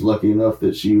lucky enough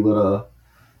that she would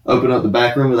open up the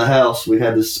back room of the house. We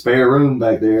had this spare room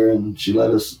back there, and she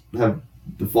let us have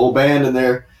the full band in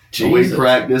there. We Jesus.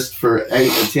 practiced for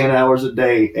 8 to 10 hours a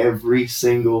day, every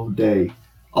single day,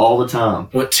 all the time.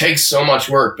 Well, it takes so much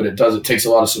work, but it takes a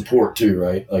lot of support too,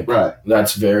 right? Like, Right.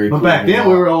 that's very But cool. back then,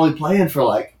 we were only playing for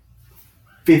like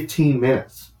 15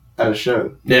 minutes at a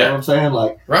show. You know what I'm saying?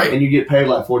 Like, right. and you get paid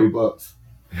like $40.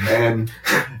 And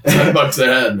 $10 a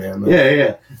head, man.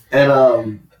 yeah.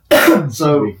 And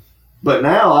so, but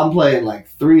now I'm playing like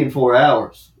 3 and 4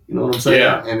 hours. You know what I'm saying?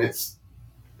 Yeah. And it's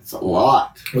a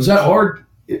lot. Was that hard?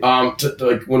 To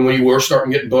like when we were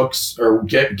starting getting books or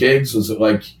get gigs, was it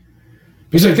like?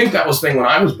 Because I think that was the thing when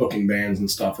I was booking bands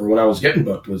and stuff, or when I was getting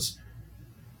booked was,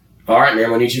 all right, man,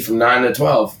 we need you from 9 to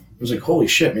 12. It was like, holy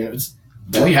shit, man!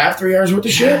 Do we have 3 hours worth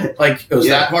of shit? Like, it was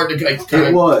that hard to like, kind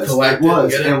It was. collect It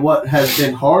was. and get it? And what has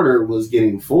been harder was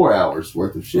getting 4 hours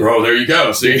worth of shit. Oh, there you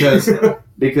go. See,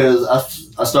 Because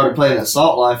I started playing at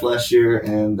Salt Life last year,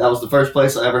 and that was the first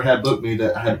place I ever had booked me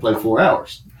that I had to play 4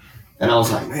 hours. And I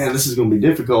was like, man, this is going to be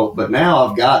difficult. But now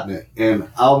I've gotten it. And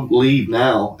I'll leave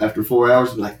now after 4 hours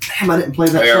and be like, damn, I didn't play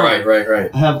that yeah, song. right.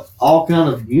 I have all kind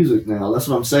of music now. That's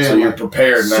what I'm saying. So you're Like,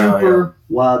 prepared now. super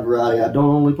wide variety. I don't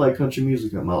only play country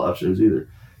music at my live shows either.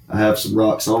 I have some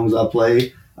rock songs I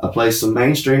play. I play some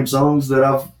mainstream songs that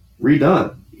I've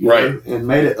redone. you Right. know, and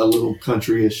made it a little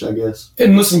country-ish, I guess.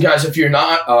 And listen, guys, if you're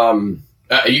not,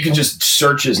 you can just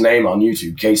search his name on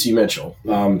YouTube, Casey Mitchell.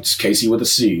 It's Casey with a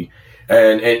C.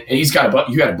 And he's got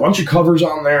you got a bunch of covers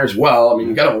on there as well. I mean,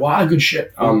 you got a lot of good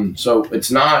shit. So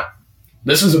it's not.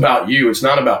 This is about you. It's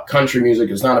not about country music.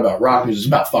 It's not about rock music. It's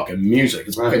about fucking music.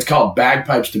 It's called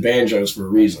Bagpipes to Banjos for a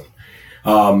reason.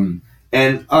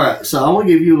 And all right, so I want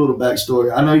to give you a little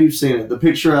backstory. I know you've seen it. The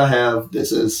picture I have that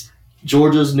says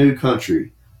Georgia's New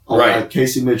Country on my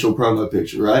Casey Mitchell promo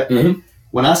picture, right? Mm-hmm.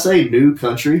 When I say new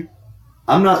country,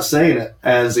 I'm not saying it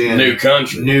as in new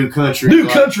country,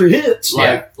 like, country hits,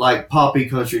 like poppy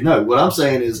country. No, what I'm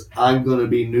saying is I'm going to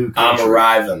be new country. I'm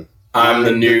arriving. I'm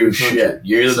the new shit.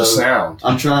 You're the sound.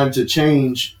 I'm trying to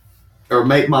change or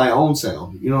make my own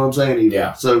sound. You know what I'm saying? Even.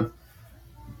 Yeah. So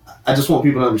I just want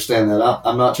people to understand that.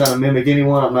 I'm not trying to mimic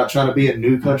anyone. I'm not trying to be a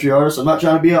new country artist. I'm not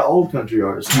trying to be an old country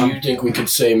artist. Do you think we could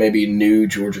say maybe new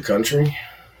Georgia country?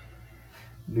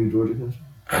 New Georgia country?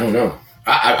 I don't know.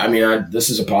 I mean, this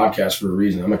is a podcast for a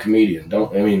reason. I'm a comedian.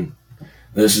 Don't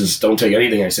take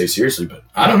anything I say seriously, but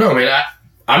I don't know, man.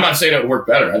 I'm not saying it would work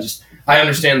better. I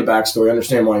understand the backstory. I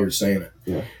understand why you're saying it.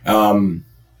 Yeah.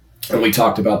 And we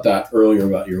talked about that earlier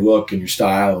about your look and your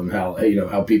style and how,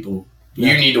 how people,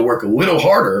 you need to work a little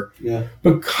harder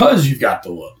because you've got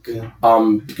the look. Yeah.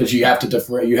 Because you have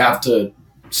to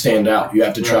stand out. You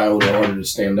have to try a little harder to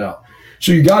stand out.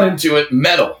 So you got into it,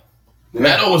 metal. Yeah.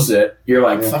 Metal was it. You're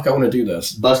like, fuck, I want to do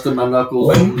this. Busting my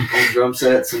knuckles on drum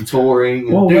sets and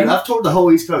touring. And, I've toured the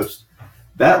whole East Coast.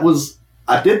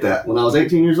 I did that when I was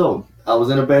 18 years old. I was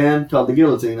in a band called The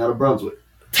Guillotine out of Brunswick.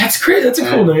 That's great. That's a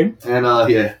cool name. And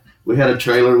we had a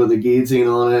trailer with a guillotine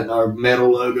on it and our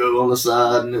metal logo on the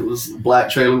side, and it was a black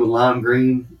trailer with lime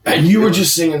green. And you were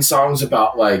just singing songs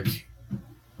about like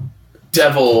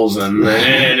devils and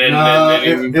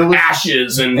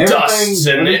ashes and dusts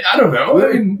and I don't know.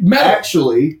 Metal.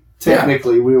 Actually,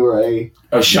 technically, we were a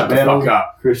shut the fuck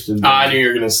up Christian band. I knew you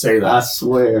were gonna say that. I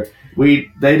swear,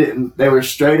 they were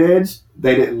straight edge.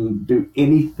 They didn't do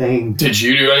anything. Did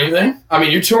you do anything? I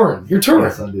mean, you're touring.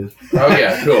 Yes, I did. Oh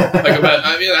yeah, cool.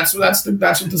 That's what this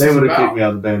is They would about. have kicked me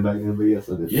out of the band back then, but yes,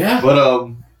 I did. Yeah. But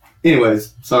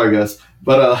anyways, sorry guys.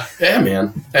 But yeah,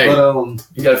 man. Hey,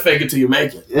 you gotta fake it till you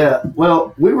make it. Yeah.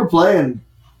 Well, we were playing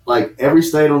like every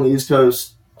state on the East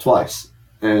Coast twice,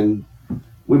 and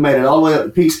we made it all the way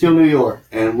up to Peekskill, New York,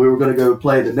 and we were going to go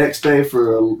play the next day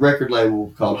for a record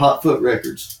label called Hot Foot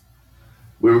Records.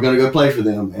 We were going to go play for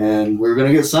them, and we were going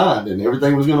to get signed, and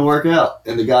everything was going to work out.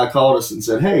 And the guy called us and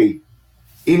said, "Hey,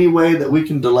 any way that we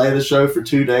can delay the show for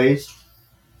 2 days?"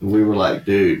 And we were like,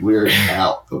 "Dude, we're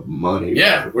out of money."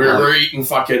 Yeah, we're eating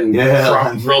fucking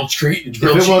grilled cheese. If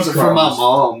it wasn't for my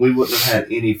mom, we wouldn't have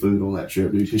had any food on that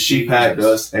trip, dude, because she packed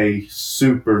us a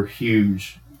super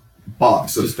huge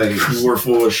box of things. We're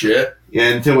full of shit. Yeah,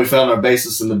 until we found our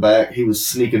bassist in the back. He was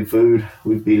sneaking food.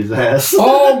 We beat his ass.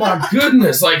 Oh my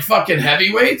goodness! Like fucking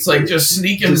heavyweights, like just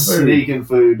sneaking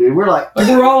food, dude. We're like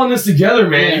we're all in this together,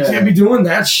 man. You can't be doing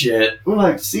that shit. We're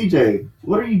like, CJ,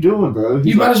 what are you doing, bro?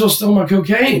 You might as well steal my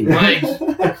cocaine. Like,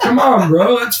 come on,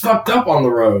 bro. That's fucked up on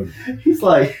the road. He's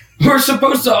like, we're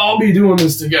supposed to all be doing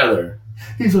this together.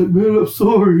 He's like, man, I'm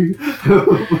sorry.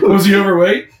 Was he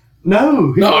overweight?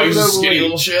 No. He was a skinny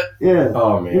little shit? Yeah.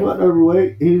 Oh, man. He wasn't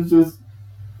overweight. He was just,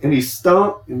 and he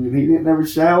stunk, and he didn't ever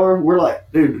shower. We're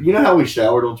like, dude, you know how we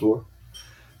showered on tour?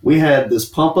 We had this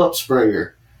pump-up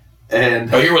sprayer,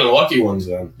 And Oh, you're one of the lucky ones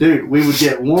then. dude, we would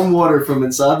get warm water from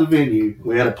inside the venue.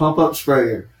 We had a pump up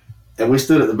sprayer, and we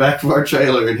stood at the back of our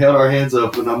trailer and held our hands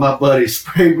up. And my buddy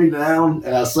sprayed me down,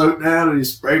 and I soaked down, and he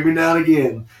sprayed me down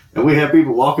again. And we had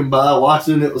people walking by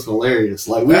watching. It was hilarious.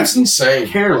 Like we That's were insane.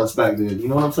 careless back then. You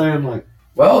know what I'm saying? Like,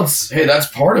 Well, that's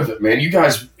part of it, man. You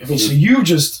guys, I mean, so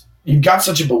you've got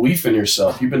such a belief in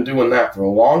yourself. You've been doing that for a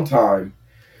long time.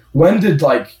 When did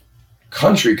like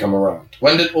country come around?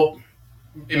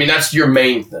 I mean, that's your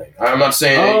main thing. I'm not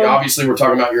saying, obviously we're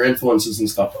talking about your influences and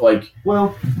stuff, but like, well,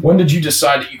 when did you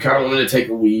decide that you kind of wanted to take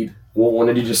a lead? Well, when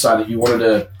did you decide that you wanted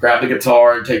to grab the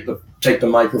guitar and take the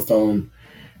microphone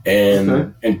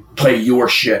and play your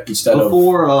shit instead of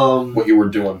what you were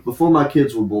doing? Before my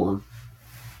kids were born,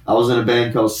 I was in a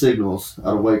band called Signals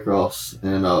out of Waycross,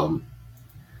 and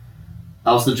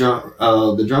I was the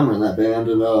drummer in that band,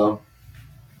 and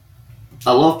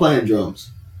I love playing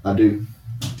drums. I do.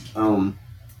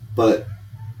 But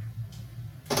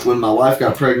when my wife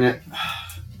got pregnant,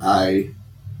 I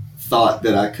thought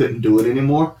that I couldn't do it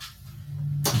anymore,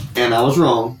 and I was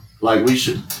wrong. Like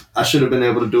I should have been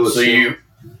able to do it. So you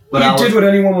But did what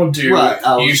anyone would do. Right.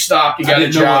 You stopped. You got a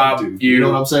didn't know what job. to do. You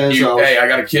know what I'm saying? Hey, I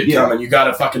got a kid coming. You got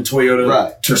a fucking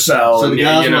Toyota Tercel. So the and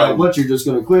guys you were know, like, "What? You're just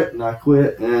gonna quit?" And I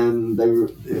quit, and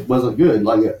it wasn't good.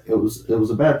 Like it was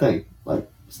a bad thing. Like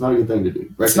it's not a good thing to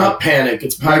do. it's not panic.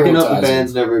 It's breaking up the prioritizing.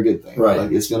 band's never a good thing. Right.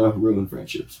 Like it's gonna ruin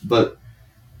friendships. But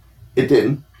it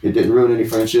didn't. It didn't ruin any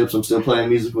friendships. I'm still playing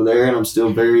music with Aaron. I'm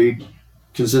still very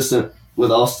consistent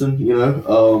with Austin. You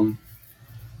know.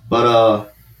 But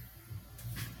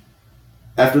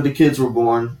after the kids were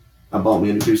born, I bought me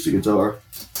an acoustic guitar.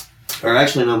 Or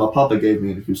actually, no, my papa gave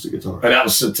me an acoustic guitar. And that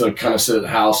was to kind of sit at the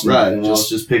house. And Right, and I was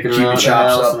just picking keep around your the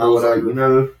chops house, up and I or was like, whatever. you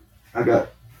know,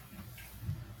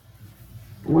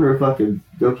 I wonder if I could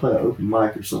go play an open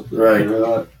mic or something. Right. You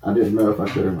know, I didn't know if I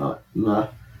could or not. And I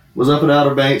was up at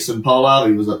Outer Banks, and Paul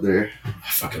Ivy was up there. I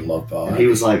fucking love Paul. And he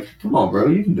was like, come on, bro,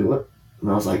 you can do it.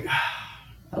 And I was like,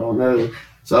 I don't know.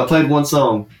 So I played one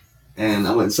song, and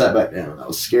I went and sat back down. I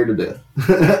was scared to death.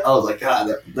 I was like,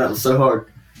 God, that was so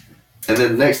hard. And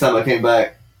then the next time I came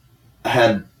back, I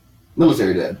had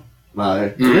Military Dad,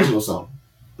 my original song.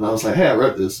 And I was like, hey, I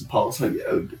wrote this. And Paul was like,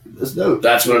 yo, dude, that's dope.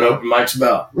 That's what an open mic's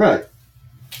about. Right.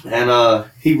 And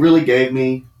he really gave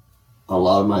me a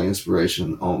lot of my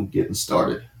inspiration on getting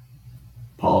started.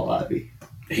 Paul Ivy.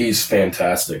 He's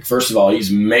fantastic. First of all, he's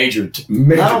major I don't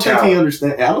think talent. he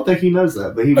understands. I don't think he knows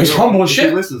that, but He's humble as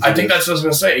shit. Listens to I think this. that's what I was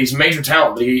going to say. He's major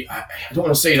talent, but I don't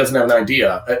want to say he doesn't have an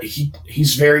idea.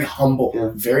 He's very humble,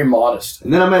 very modest.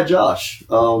 And then I met Josh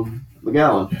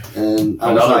McGowan, and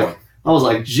I was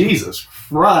like, Jesus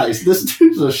Christ, this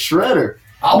dude's a shredder.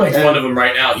 I'll make fun of him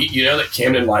right now. You know that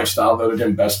Camden Lifestyle voted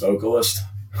him best vocalist?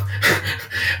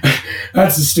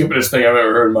 That's the stupidest thing I've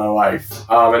ever heard in my life.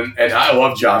 And I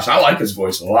love Josh. I like his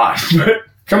voice a lot. But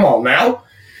come on now.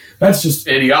 That's just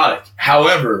idiotic.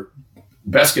 However,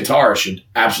 best guitarist should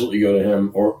absolutely go to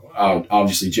him, or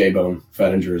obviously J-Bone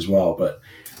Fettinger as well. But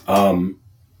and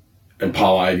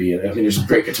Paul Ivy. I mean, there's some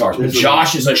great guitarists. But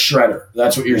Josh is a shredder.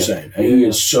 That's what you're saying. And he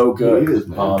is so good. He is,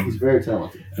 man. He's very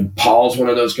talented. And Paul's one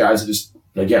of those guys that just,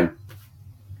 again,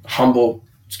 humble.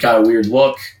 He's got a weird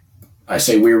look. I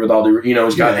say weird with all the,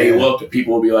 he's got a look that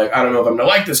people will be like, I don't know if I'm going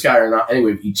to like this guy or not.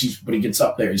 Anyway, but he gets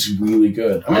up there. He's really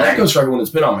good. I mean, that goes for everyone that's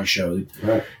been on my show.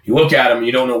 Right. You look at him,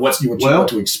 you don't know what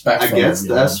to expect from him. I guess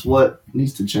that's what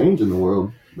needs to change in the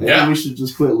world. Maybe we should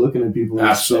just quit looking at people and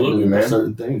absolutely, man. a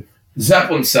certain thing.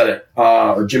 Zeppelin said it,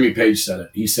 or Jimmy Page said it.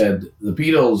 He said, the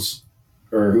Beatles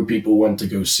are who people went to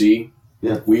go see.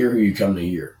 Yeah. We are who you come to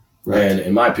hear. Right. And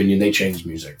in my opinion, they changed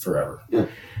music forever. Yeah.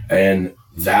 And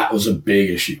that was a big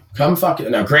issue.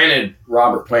 Now, granted,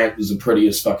 Robert Plant was the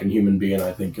prettiest fucking human being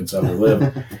I think that's ever lived,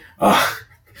 at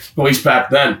least back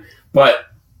then. But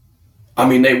I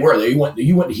mean, you went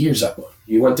to hear Zeppelin.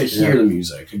 You went to hear the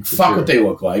music. Fuck what they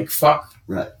look like. Fuck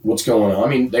what's going on. I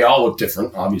mean, they all look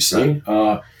different, obviously.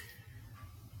 Right.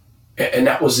 And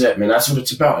that was it, man. That's what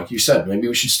it's about. Like you said, maybe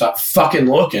we should stop fucking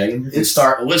looking and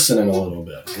start listening a little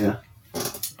bit. Yeah.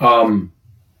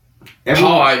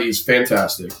 Paul Ivy is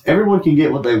fantastic. Everyone can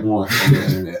get what they want on the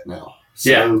internet now.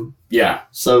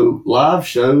 So live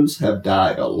shows have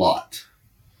died a lot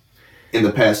in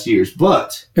the past years.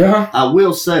 But I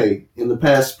will say, in the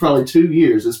past probably 2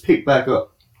 years, it's picked back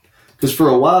up. Because for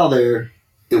a while there,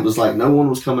 it was like no one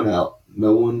was coming out.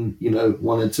 No one,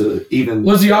 wanted to even...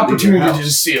 Was the opportunity to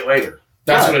just see it later.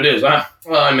 That's what it is. Well,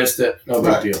 I missed it. No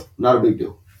big deal. Not a big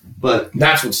deal. But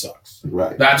that's what sucks.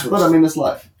 Right. That's what I mean, it's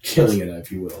life. Killing it,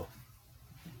 if you will.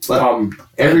 But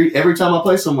every time I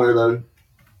play somewhere, though,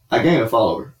 I gain a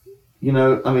follower.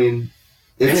 And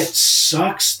and it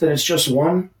sucks that it's just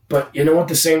one. But you know, at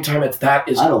the same time, that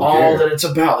is I don't all care. that it's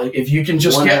about. Like, if you can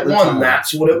just One get at a one, time.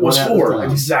 that's what it was One at a for.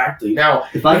 time. Exactly. Now,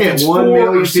 If I get it's 1 4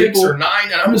 million or 6 people, or 9,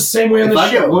 and I'm the same way on if the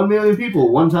I show. get 1 million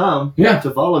people one time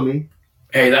to follow me,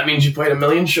 Hey, that means you played 1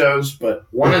 million shows, but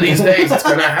one of these days it's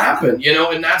going to happen, you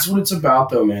know, and that's what it's about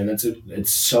though, man.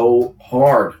 It's so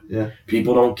hard. Yeah.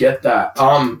 People don't get that.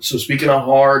 So speaking of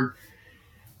hard,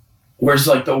 where's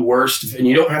like the worst, and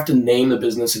you don't have to name the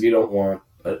business if you don't want,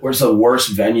 but where's the worst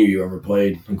venue you ever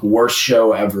played? Like worst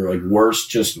show ever, like worst,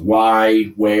 just why,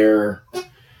 where,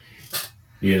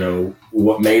 you know,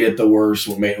 what made it the worst?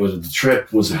 Was it the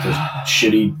trip? Was it the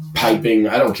shitty piping?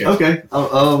 I don't care. okay.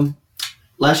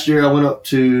 Last year I went up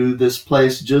to this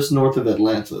place just north of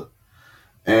Atlanta,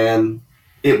 and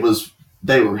they were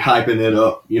hyping it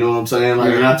up. You know what I'm saying?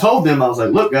 Like, and I told them, I was like,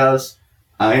 look, guys,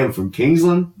 I am from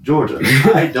Kingsland, Georgia.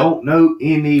 I don't know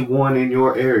anyone in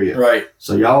your area. Right.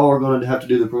 So y'all are going to have to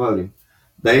do the promoting.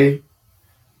 They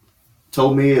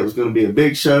told me it was going to be a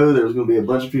big show. There was going to be a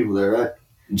bunch of people there, right?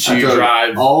 And so I you drove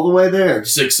drive all the way there.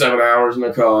 6-7 hours in a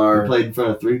I car. played in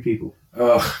front of 3 people.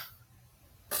 Ugh.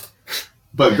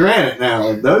 But granted,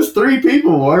 now, those 3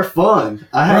 people were fun.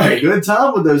 I had a good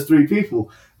time with those 3 people.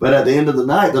 But at the end of the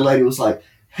night, the lady was like,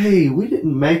 hey, we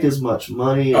didn't make as much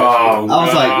money. I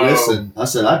was like, listen, I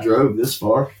said, I drove this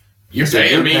far. You're So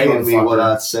paying me, what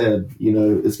I said, you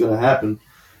know, it's going to happen.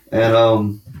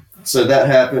 And so that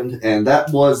happened, and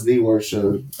that was the worst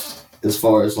show as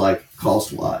far as, like,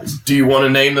 cost-wise. Do you want to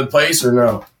name the place or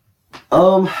no?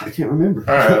 I can't remember.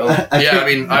 All right. Well, I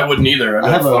mean, I wouldn't either.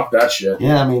 I mean, fuck that shit.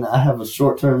 Yeah, I mean, I have a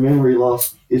short-term memory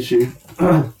loss issue.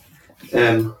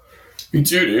 And Me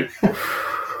too, dude.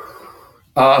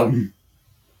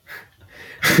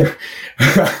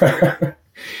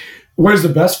 Where's the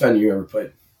best venue you ever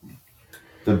played?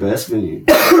 the best venue.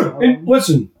 And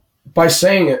listen, by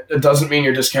saying it, it doesn't mean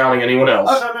you're discounting anyone else.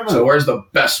 Oh, no. So where's the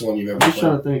best one you've ever I'm just played?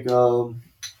 trying to think.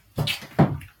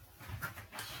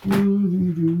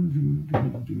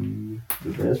 The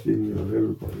best video I've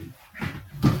ever played.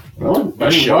 Well,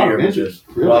 Best show you ever did.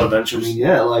 Really. A lot of I ventures. mean,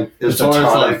 yeah, like as Just a far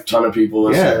as like ton of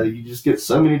people yeah, listening. you just get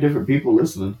so many different people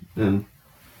listening, and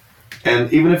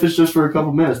even if it's just for a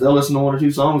couple minutes, they'll listen to 1 or 2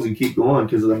 songs and keep going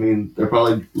because I mean they're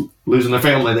probably losing their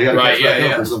family. They got to catch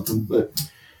back up or something. But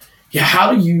yeah,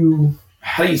 how do you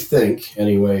think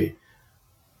anyway?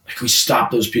 Like we stop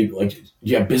those people. Like, do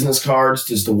you have business cards?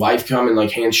 Does the wife come and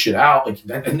like hand shit out? Like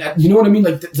that, and that, you know what I mean?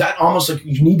 Like that almost like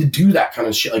you need to do that kind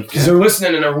of shit. Like because they're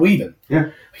listening and they're leaving. Yeah.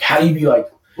 Like how do you be like?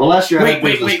 Well, last year I had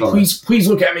wait, business cards. please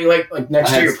look at me like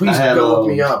next year. Please go look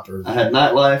me up. Or I had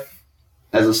Nightlife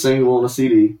as a single on a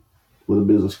CD with a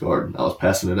business card. And I was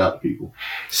passing it out to people.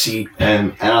 see,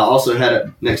 And I also had it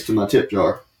next to my tip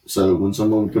jar. So when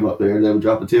someone would come up there, they would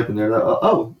drop a tip and they're like,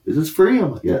 oh, is this free?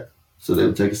 I'm like, yeah. So they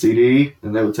would take a CD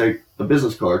and they would take a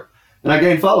business card. And I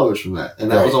gained followers from that.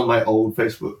 And that was on my old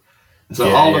Facebook. And so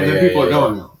all of them people are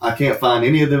gone now. I can't find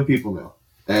any of them people now.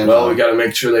 And well, we got to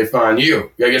make sure they find you.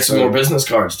 You got to get some more business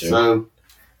cards too. So,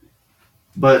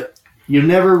 but you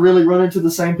never really run into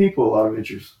the same people a lot of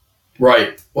ventures.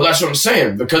 Right. Well, that's what I'm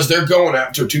saying. Because they're going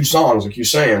after 2 songs, like you're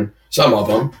saying, some of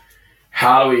them.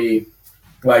 How do we,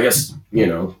 well, I guess, you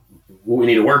know, what we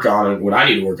need to work on, and what I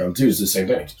need to work on too, is the same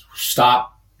thing.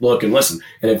 Stop, look, and listen.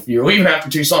 And if you're leaving after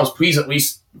 2 songs, please at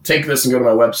least take this and go to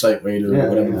my website later, or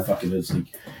whatever the fuck it is. Like,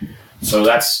 so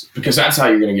that's how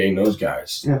you're going to gain those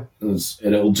guys. Yeah. And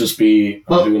it'll just be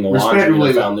I'm doing the laundry and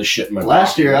I found this shit in my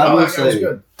last pocket. year, that I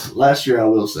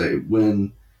will was say,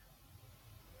 when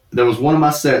there was one of my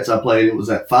sets I played, it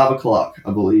was at 5 o'clock,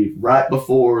 I believe, right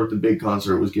before the big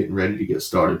concert was getting ready to get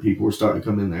started. People were starting to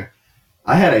come in there.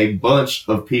 I had a bunch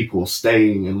of people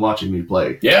staying and watching me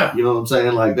play. Yeah. You know what I'm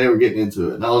saying? Like, they were getting into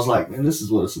it. And I was like, man, this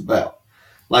is what it's about.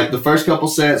 Like, the first couple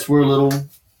sets were a little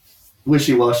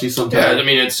wishy-washy sometimes. Yeah, I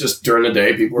mean, it's just during the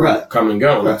day, people are coming and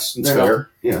going. Right. It's fair.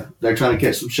 Yeah, they're trying to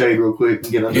catch some shade real quick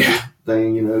and get under the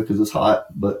thing, you know, because it's hot.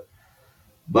 But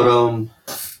I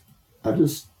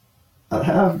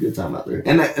have a good time out there.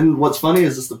 And what's funny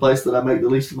is it's the place that I make the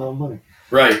least amount of money.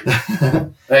 Right.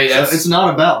 Hey, so it's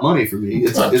not about money for me.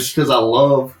 It's because I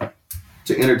love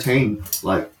to entertain.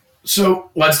 Like, so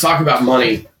let's talk about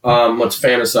money. Let's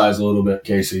fantasize a little bit,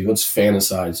 Casey. Let's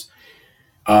fantasize.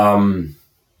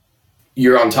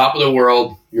 You're on top of the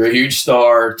world. You're a huge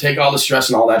star. Take all the stress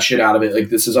and all that shit out of it. Like,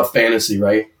 this is a fantasy,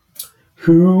 right?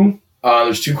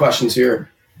 There's 2 questions here.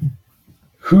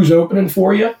 Who's opening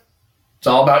for you? It's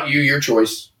all about you, your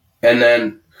choice. And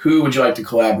then who would you like to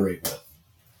collaborate with?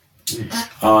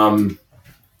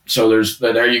 So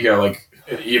there you go. Like,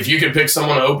 if you could pick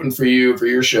someone to open for you for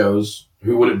your shows,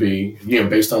 who would it be? You know,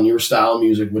 based on your style of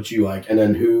music, what you like, and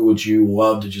then who would you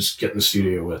love to just get in the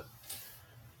studio with?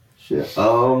 Shit.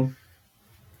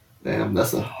 Damn,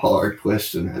 that's a hard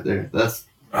question right there.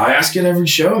 I ask it every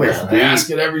show, man. That's I ask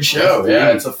it every show. That's Yeah,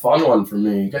 deep. it's a fun one for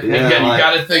me. Yeah, Again, like- you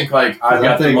got to think like I've I'm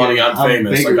got the thinking money, I'm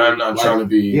famous. bigger, Like I'm not trying to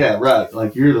be Yeah, right.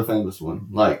 Like you're the famous one.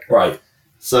 Like right.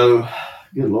 so.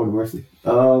 Good Lord of mercy.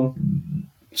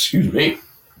 Excuse me.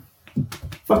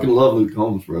 Fucking love Luke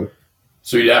Combs, bro.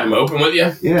 So you'd have him open with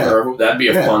you? Yeah. Or that'd be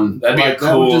a Yeah. fun. That'd be Like, a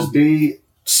that would cool just be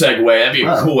segue. That'd be a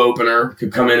Right. cool opener.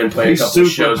 Could come in and play a he's couple super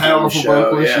of shows during the powerful show.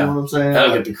 vocalist. You know Yeah. what I'm saying? That'll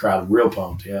Like, get the crowd real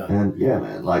pumped. Yeah. and yeah,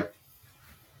 man. Like,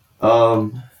 what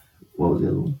was the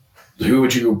other one? Who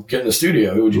would you get in the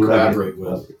studio? Who would you Who would I collaborate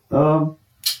get? with?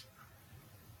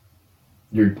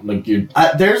 You're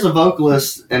There's a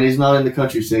vocalist, and he's not in the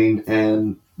country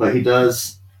scene, but he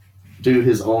does do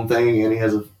his own thing, and he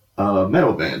has a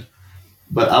metal band.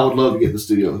 But I would love to get in the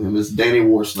studio with him. It's Danny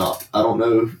Warsnop. I don't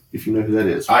know if you know who that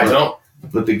is. I don't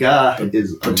But the guy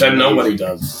is pretend amazing. nobody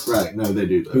does. Right? No, they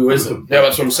do. Though. Who is it? Yeah,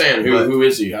 that's what I'm saying. But- Who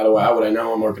is he? How would I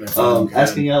know him? Where can I find him?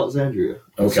 Asking Alexandria.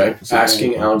 Okay, So-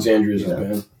 Asking Alexandria's Yeah.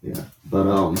 band. But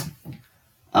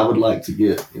I would like to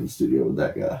get in the studio with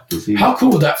that guy because he. How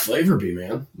cool would that flavor be,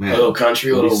 man? Man, A little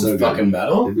country, a it'd be little so good. fucking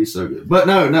metal. It'd be so good. But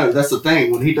no, that's the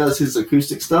thing. When he does his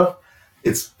acoustic stuff,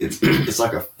 it's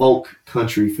like a folk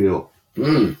country feel.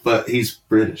 Mm. But he's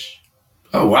British.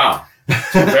 Oh wow,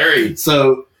 very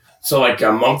So like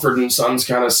a Mumford and Sons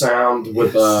kind of sound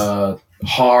with a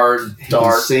hard, he can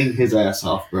dark. sing his ass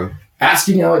off, bro.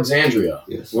 Asking Alexandria.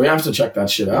 Yes. We have to check that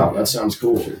shit out. Yeah. That sounds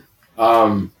cool.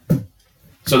 Sure.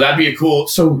 So that'd be a cool.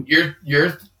 So you're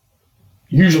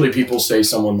usually people say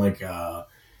someone like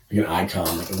an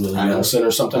icon, like a Willie I know. Nelson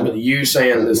or something, but you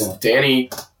saying this Yeah. Danny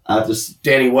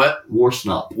what?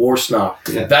 Warsnop. Warsnop.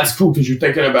 Yeah. That's cool because you're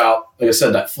thinking about, like I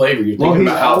said, that flavor. You're thinking Well, he's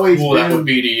about how always cool that been- would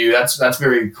be to you. That's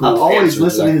very cool. I've always answer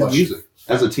listened to his that question. music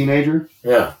as a teenager,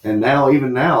 Yeah. and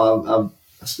even now,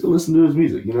 I still listen to his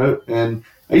music. You know, and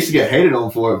I used to get hated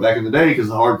on for it back in the day because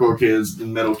the hardcore kids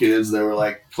and metal kids, they were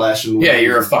like clashing. with Yeah, me.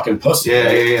 you're a fucking pussy. Yeah,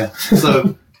 right? yeah, yeah.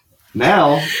 So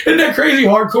now, Isn't that crazy?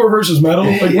 Hardcore versus metal?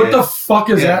 Like, what Yeah. the fuck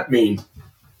does Yeah. that mean?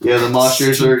 yeah, the moshers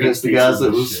are Stupid against the piece guys of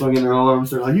that was shit. swinging their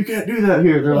arms. They're like, you can't do that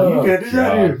here. They're like, Oh, you can't do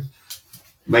that God. here.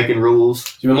 Making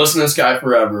rules. You've been listening to this guy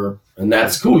forever, and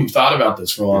that's cool. You've thought about this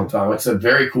for a long time. It's a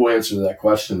very cool answer to that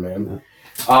question, man.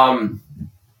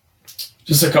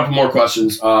 Just a couple more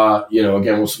questions.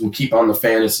 Again, we'll keep on the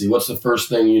fantasy. What's the first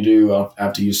thing you do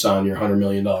after you sign your $100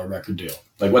 million record deal?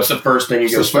 Like, what's the first thing you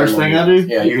What's go the first spend thing money I on?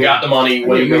 do? Yeah, you got the money.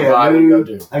 What do you Yeah, go buy? What do you go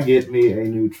do? I get me a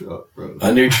new truck, bro.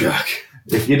 A new truck.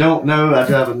 If you don't know, I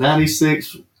drive a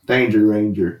 96 Danger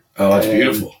Ranger, Oh, that's And-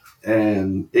 beautiful.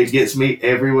 and it gets me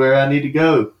everywhere I need to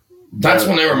go. That's But-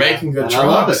 when they were making good and I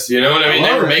love trucks. it. You know what I mean? I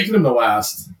They love were it. making them to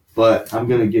last. But I'm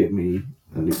gonna get me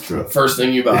a new truck. First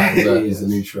thing you buy is the Yes.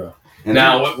 new truck. And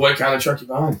Now, what kind of truck you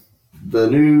buying? the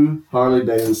new Harley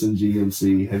Davidson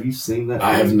GMC. Have you seen that?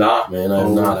 I have not, man. I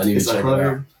have not. I need it's to check it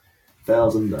out.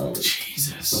 $100,000,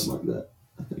 Jesus. something like that.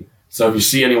 I think. So if you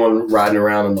see anyone riding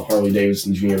around in the Harley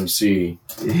Davidson GMC,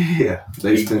 Yeah,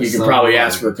 they you spent can some probably money.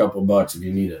 ask for a couple bucks if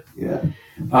you need it. Yeah,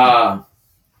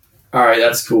 All right,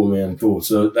 that's cool, man. Cool.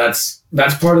 So that's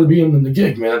part of being in the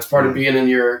gig, man. That's part of being in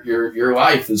your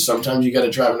life. Is sometimes you got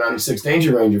to drive a '96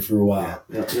 Danger Ranger for a while.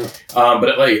 yeah.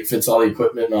 But it fits all the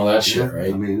equipment and all that shit, Yeah,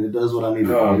 right? I mean, it does what I need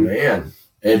to Oh do. man,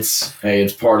 it's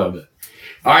part of it.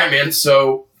 All right, man.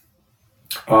 So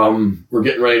we're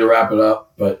getting ready to wrap it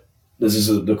up, but this is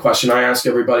the question I ask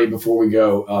everybody before we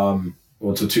go.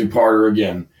 Well, it's a two-parter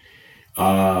again.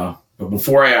 But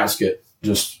before I ask it,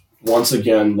 just once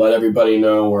again, let everybody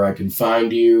know where I can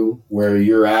find you, where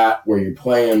you're at, where you're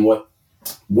playing, what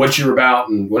you're about,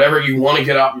 and whatever you want to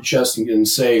get off your chest and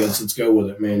say. Let's go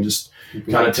with it, man. Just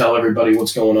kind of tell everybody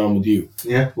what's going on with you.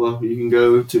 Yeah, well, you can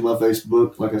go to my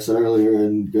Facebook, like I said earlier,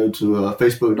 and go to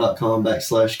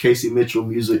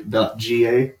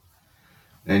facebook.com/CaseyMitchellMusic.ga,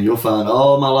 and you'll find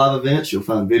all my live events. You'll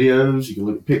find videos. You can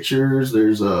look at pictures.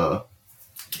 There's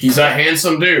He's a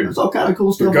handsome dude. all kind of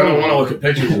cool stuff. You're gonna on want to there. look at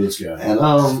pictures of this guy. And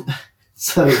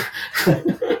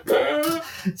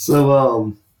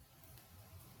so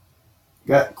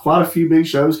got quite a few big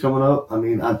shows coming up. I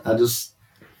mean, I'm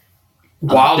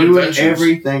Wild doing Adventures.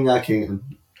 everything I can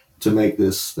to make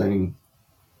this thing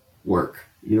work.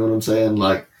 You know what I'm saying?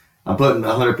 Like, I'm putting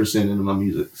 100% into my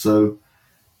music. So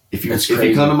if you That's if crazy.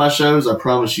 you come to my shows, I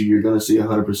promise you're going to see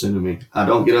 100% of me. I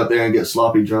don't get up there and get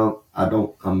sloppy drunk.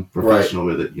 I'm professional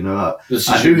with it. You know, This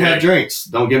I is do your have gig. drinks.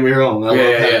 Don't get me wrong. I Yeah,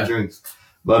 love yeah, having yeah. drinks,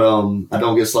 but I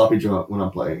don't get sloppy drunk when I'm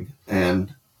playing.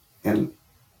 And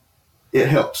it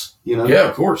helps, you know? Yeah,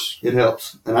 of course. It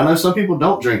helps. And I know some people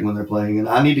don't drink when they're playing, and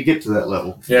I need to get to that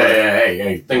level. Yeah,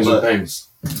 hey, things are things.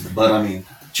 But I mean,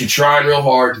 you're trying real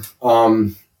hard.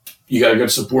 You got a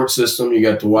good support system. You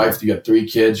got the wife. You got 3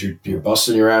 kids. You're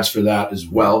busting your ass for that as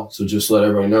well. So just let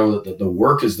everybody know that the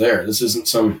work is there. This isn't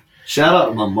some... Shout out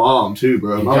to my mom, too,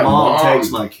 bro. My mom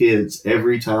takes my kids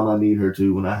every time I need her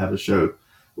to when I have a show.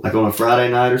 Like on a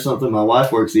Friday night or something. My wife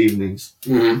works evenings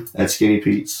at Skinny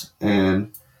Pete's.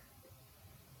 And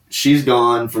she's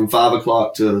gone from 5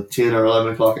 o'clock to 10 or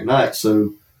 11 o'clock at night.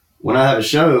 So when I have a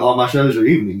show, all my shows are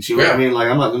evenings. You know what I mean? Like,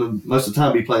 I'm not going to most of the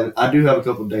time be playing. I do have a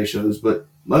couple of day shows, but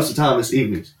most of the time it's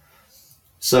evenings.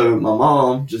 So my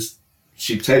mom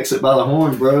she takes it by the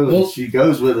horn, bro, and she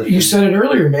goes with it. You said it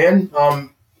earlier, man.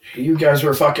 You guys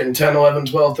were fucking 10, 11,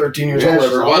 12, 13 years old,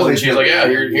 whatever it was. And she's like, yeah,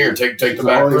 here, take the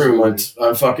back room.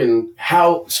 I'm fucking,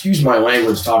 excuse my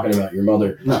language talking about your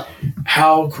mother. No.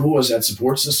 How cool is that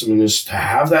support system? And just to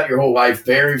have that your whole life,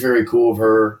 very, very cool of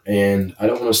her. And I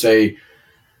don't want to say,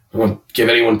 I don't give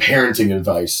anyone parenting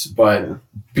advice, but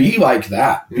be like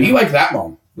that. Yeah. Be like that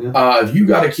mom. Yeah. If you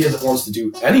got a kid that wants to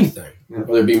do anything,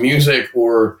 whether it be music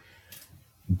or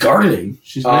gardening,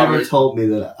 she's never told me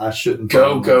that I shouldn't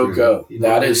go. You know,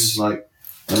 that is like,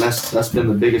 and that's been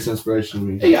the biggest inspiration to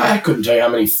me. Yeah, I couldn't tell you how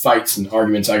many fights and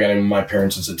arguments I got in with my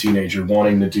parents as a teenager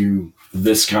wanting to do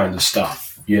this kind of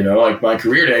stuff. You know, like my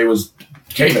career day was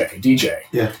K-Bay, DJ.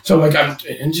 Yeah. So like I'm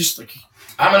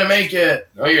gonna make it.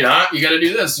 No, you're not. You got to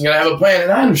do this. You got to have a plan,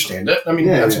 and I understand it. I mean,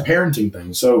 that's a parenting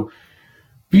thing. So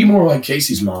be more like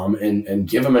Casey's mom and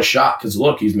give him a shot. Because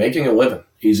look, he's making a living.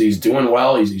 He's doing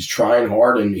well. He's trying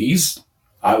hard, and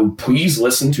I would please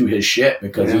listen to his shit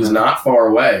because he's not far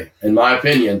away. In my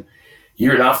opinion,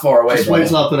 you're not far away. Just wait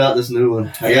till I put out this new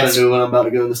one. I got a new one I'm about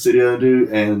to go in the studio and do,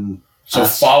 and so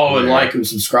follow and like and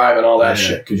subscribe and all that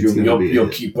shit because you'll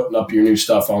keep putting up your new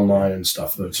stuff online and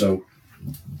stuff. So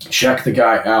check the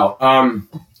guy out. All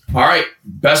right,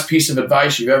 best piece of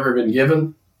advice you've ever been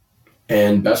given,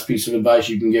 and best piece of advice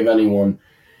you can give anyone.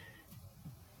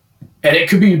 And it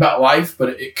could be about life,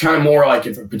 but it kind of more like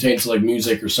if it pertains to like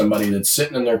music or somebody that's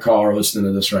sitting in their car listening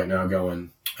to this right now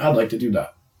going, I'd like to do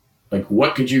that. Like,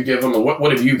 what could you give them, or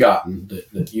what have you gotten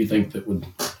that you think that would...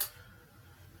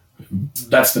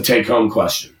 That's the take-home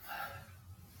question.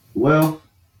 Well,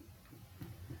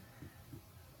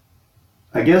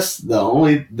 I guess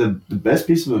the best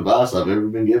piece of advice I've ever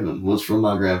been given was from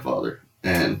my grandfather.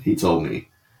 And he told me,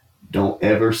 don't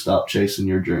ever stop chasing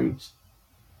your dreams.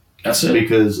 That's it.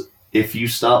 Because if you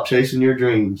stop chasing your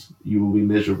dreams, you will be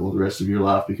miserable the rest of your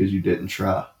life because you didn't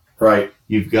try. Right.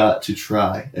 You've got to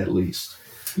try at least.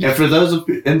 And for those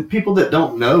people that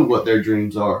don't know what their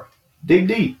dreams are, dig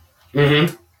deep.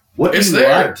 Mm-hmm. What do you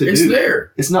like to do? It's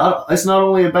there. It's not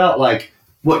only about like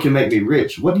what can make me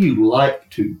rich. What do you like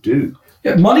to do?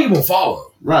 Yeah, money will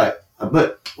follow. Right.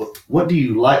 But what do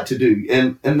you like to do?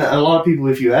 And a lot of people,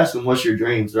 if you ask them what's your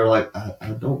dreams, they're like,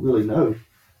 I don't really know.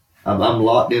 I'm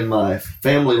locked in my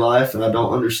family life and I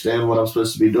don't understand what I'm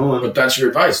supposed to be doing. But that's your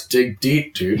advice. Dig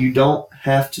deep, dude. You don't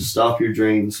have to stop your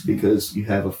dreams because you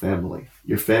have a family.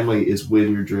 Your family is with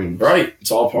your dreams. Right.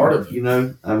 It's all part of it. You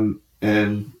know,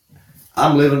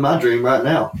 I'm living my dream right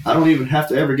now. I don't even have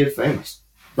to ever get famous.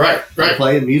 Right. I'm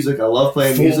playing music. I love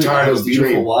playing music. I have a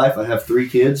beautiful wife. I have 3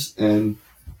 kids, and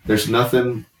there's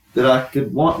nothing that I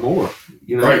could want more.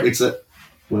 You know, except,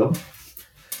 well...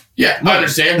 Yeah, I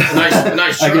understand.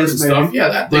 Nice shirt and stuff. Yeah,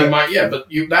 that thing might. Yeah, but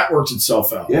that works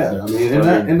itself out. Yeah, I mean,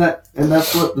 and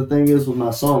that's what the thing is with my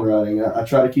songwriting. I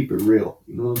try to keep it real.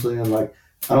 You know what I'm saying? Like,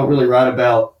 I don't really write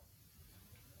about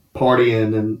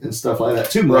partying and stuff like that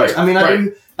too much. Right. I mean,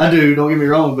 I do. Don't get me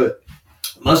wrong, but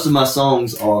most of my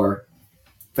songs are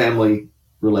family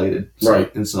related,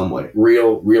 right, in some way.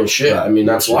 Real shit. Right. I mean,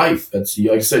 that's life. That's,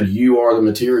 like I said, you are the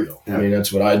material. Yeah. I mean,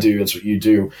 that's what I do. That's what you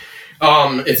do.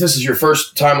 If this is your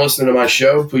first time listening to my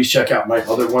show, please check out my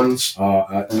other ones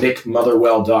at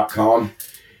nickmotherwell.com.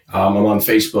 I'm on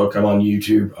Facebook. I'm on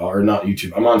YouTube. Or not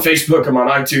YouTube. I'm on Facebook. I'm on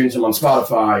iTunes. I'm on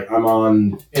Spotify. I'm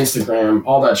on Instagram.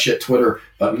 All that shit, Twitter.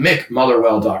 But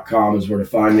mickmotherwell.com is where to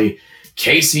find me.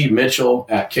 Casey Mitchell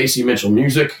at Casey Mitchell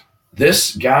Music.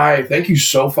 This guy, thank you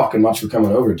so fucking much for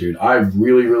coming over, dude. I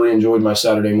really, really enjoyed my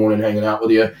Saturday morning hanging out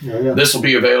with you. Yeah. This will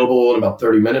be available in about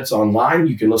 30 minutes online.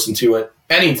 You can listen to it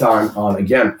anytime on,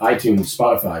 again, iTunes,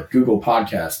 Spotify, Google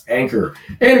Podcasts, Anchor,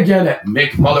 and again at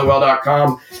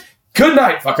mickmotherwell.com. Good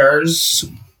night, fuckers.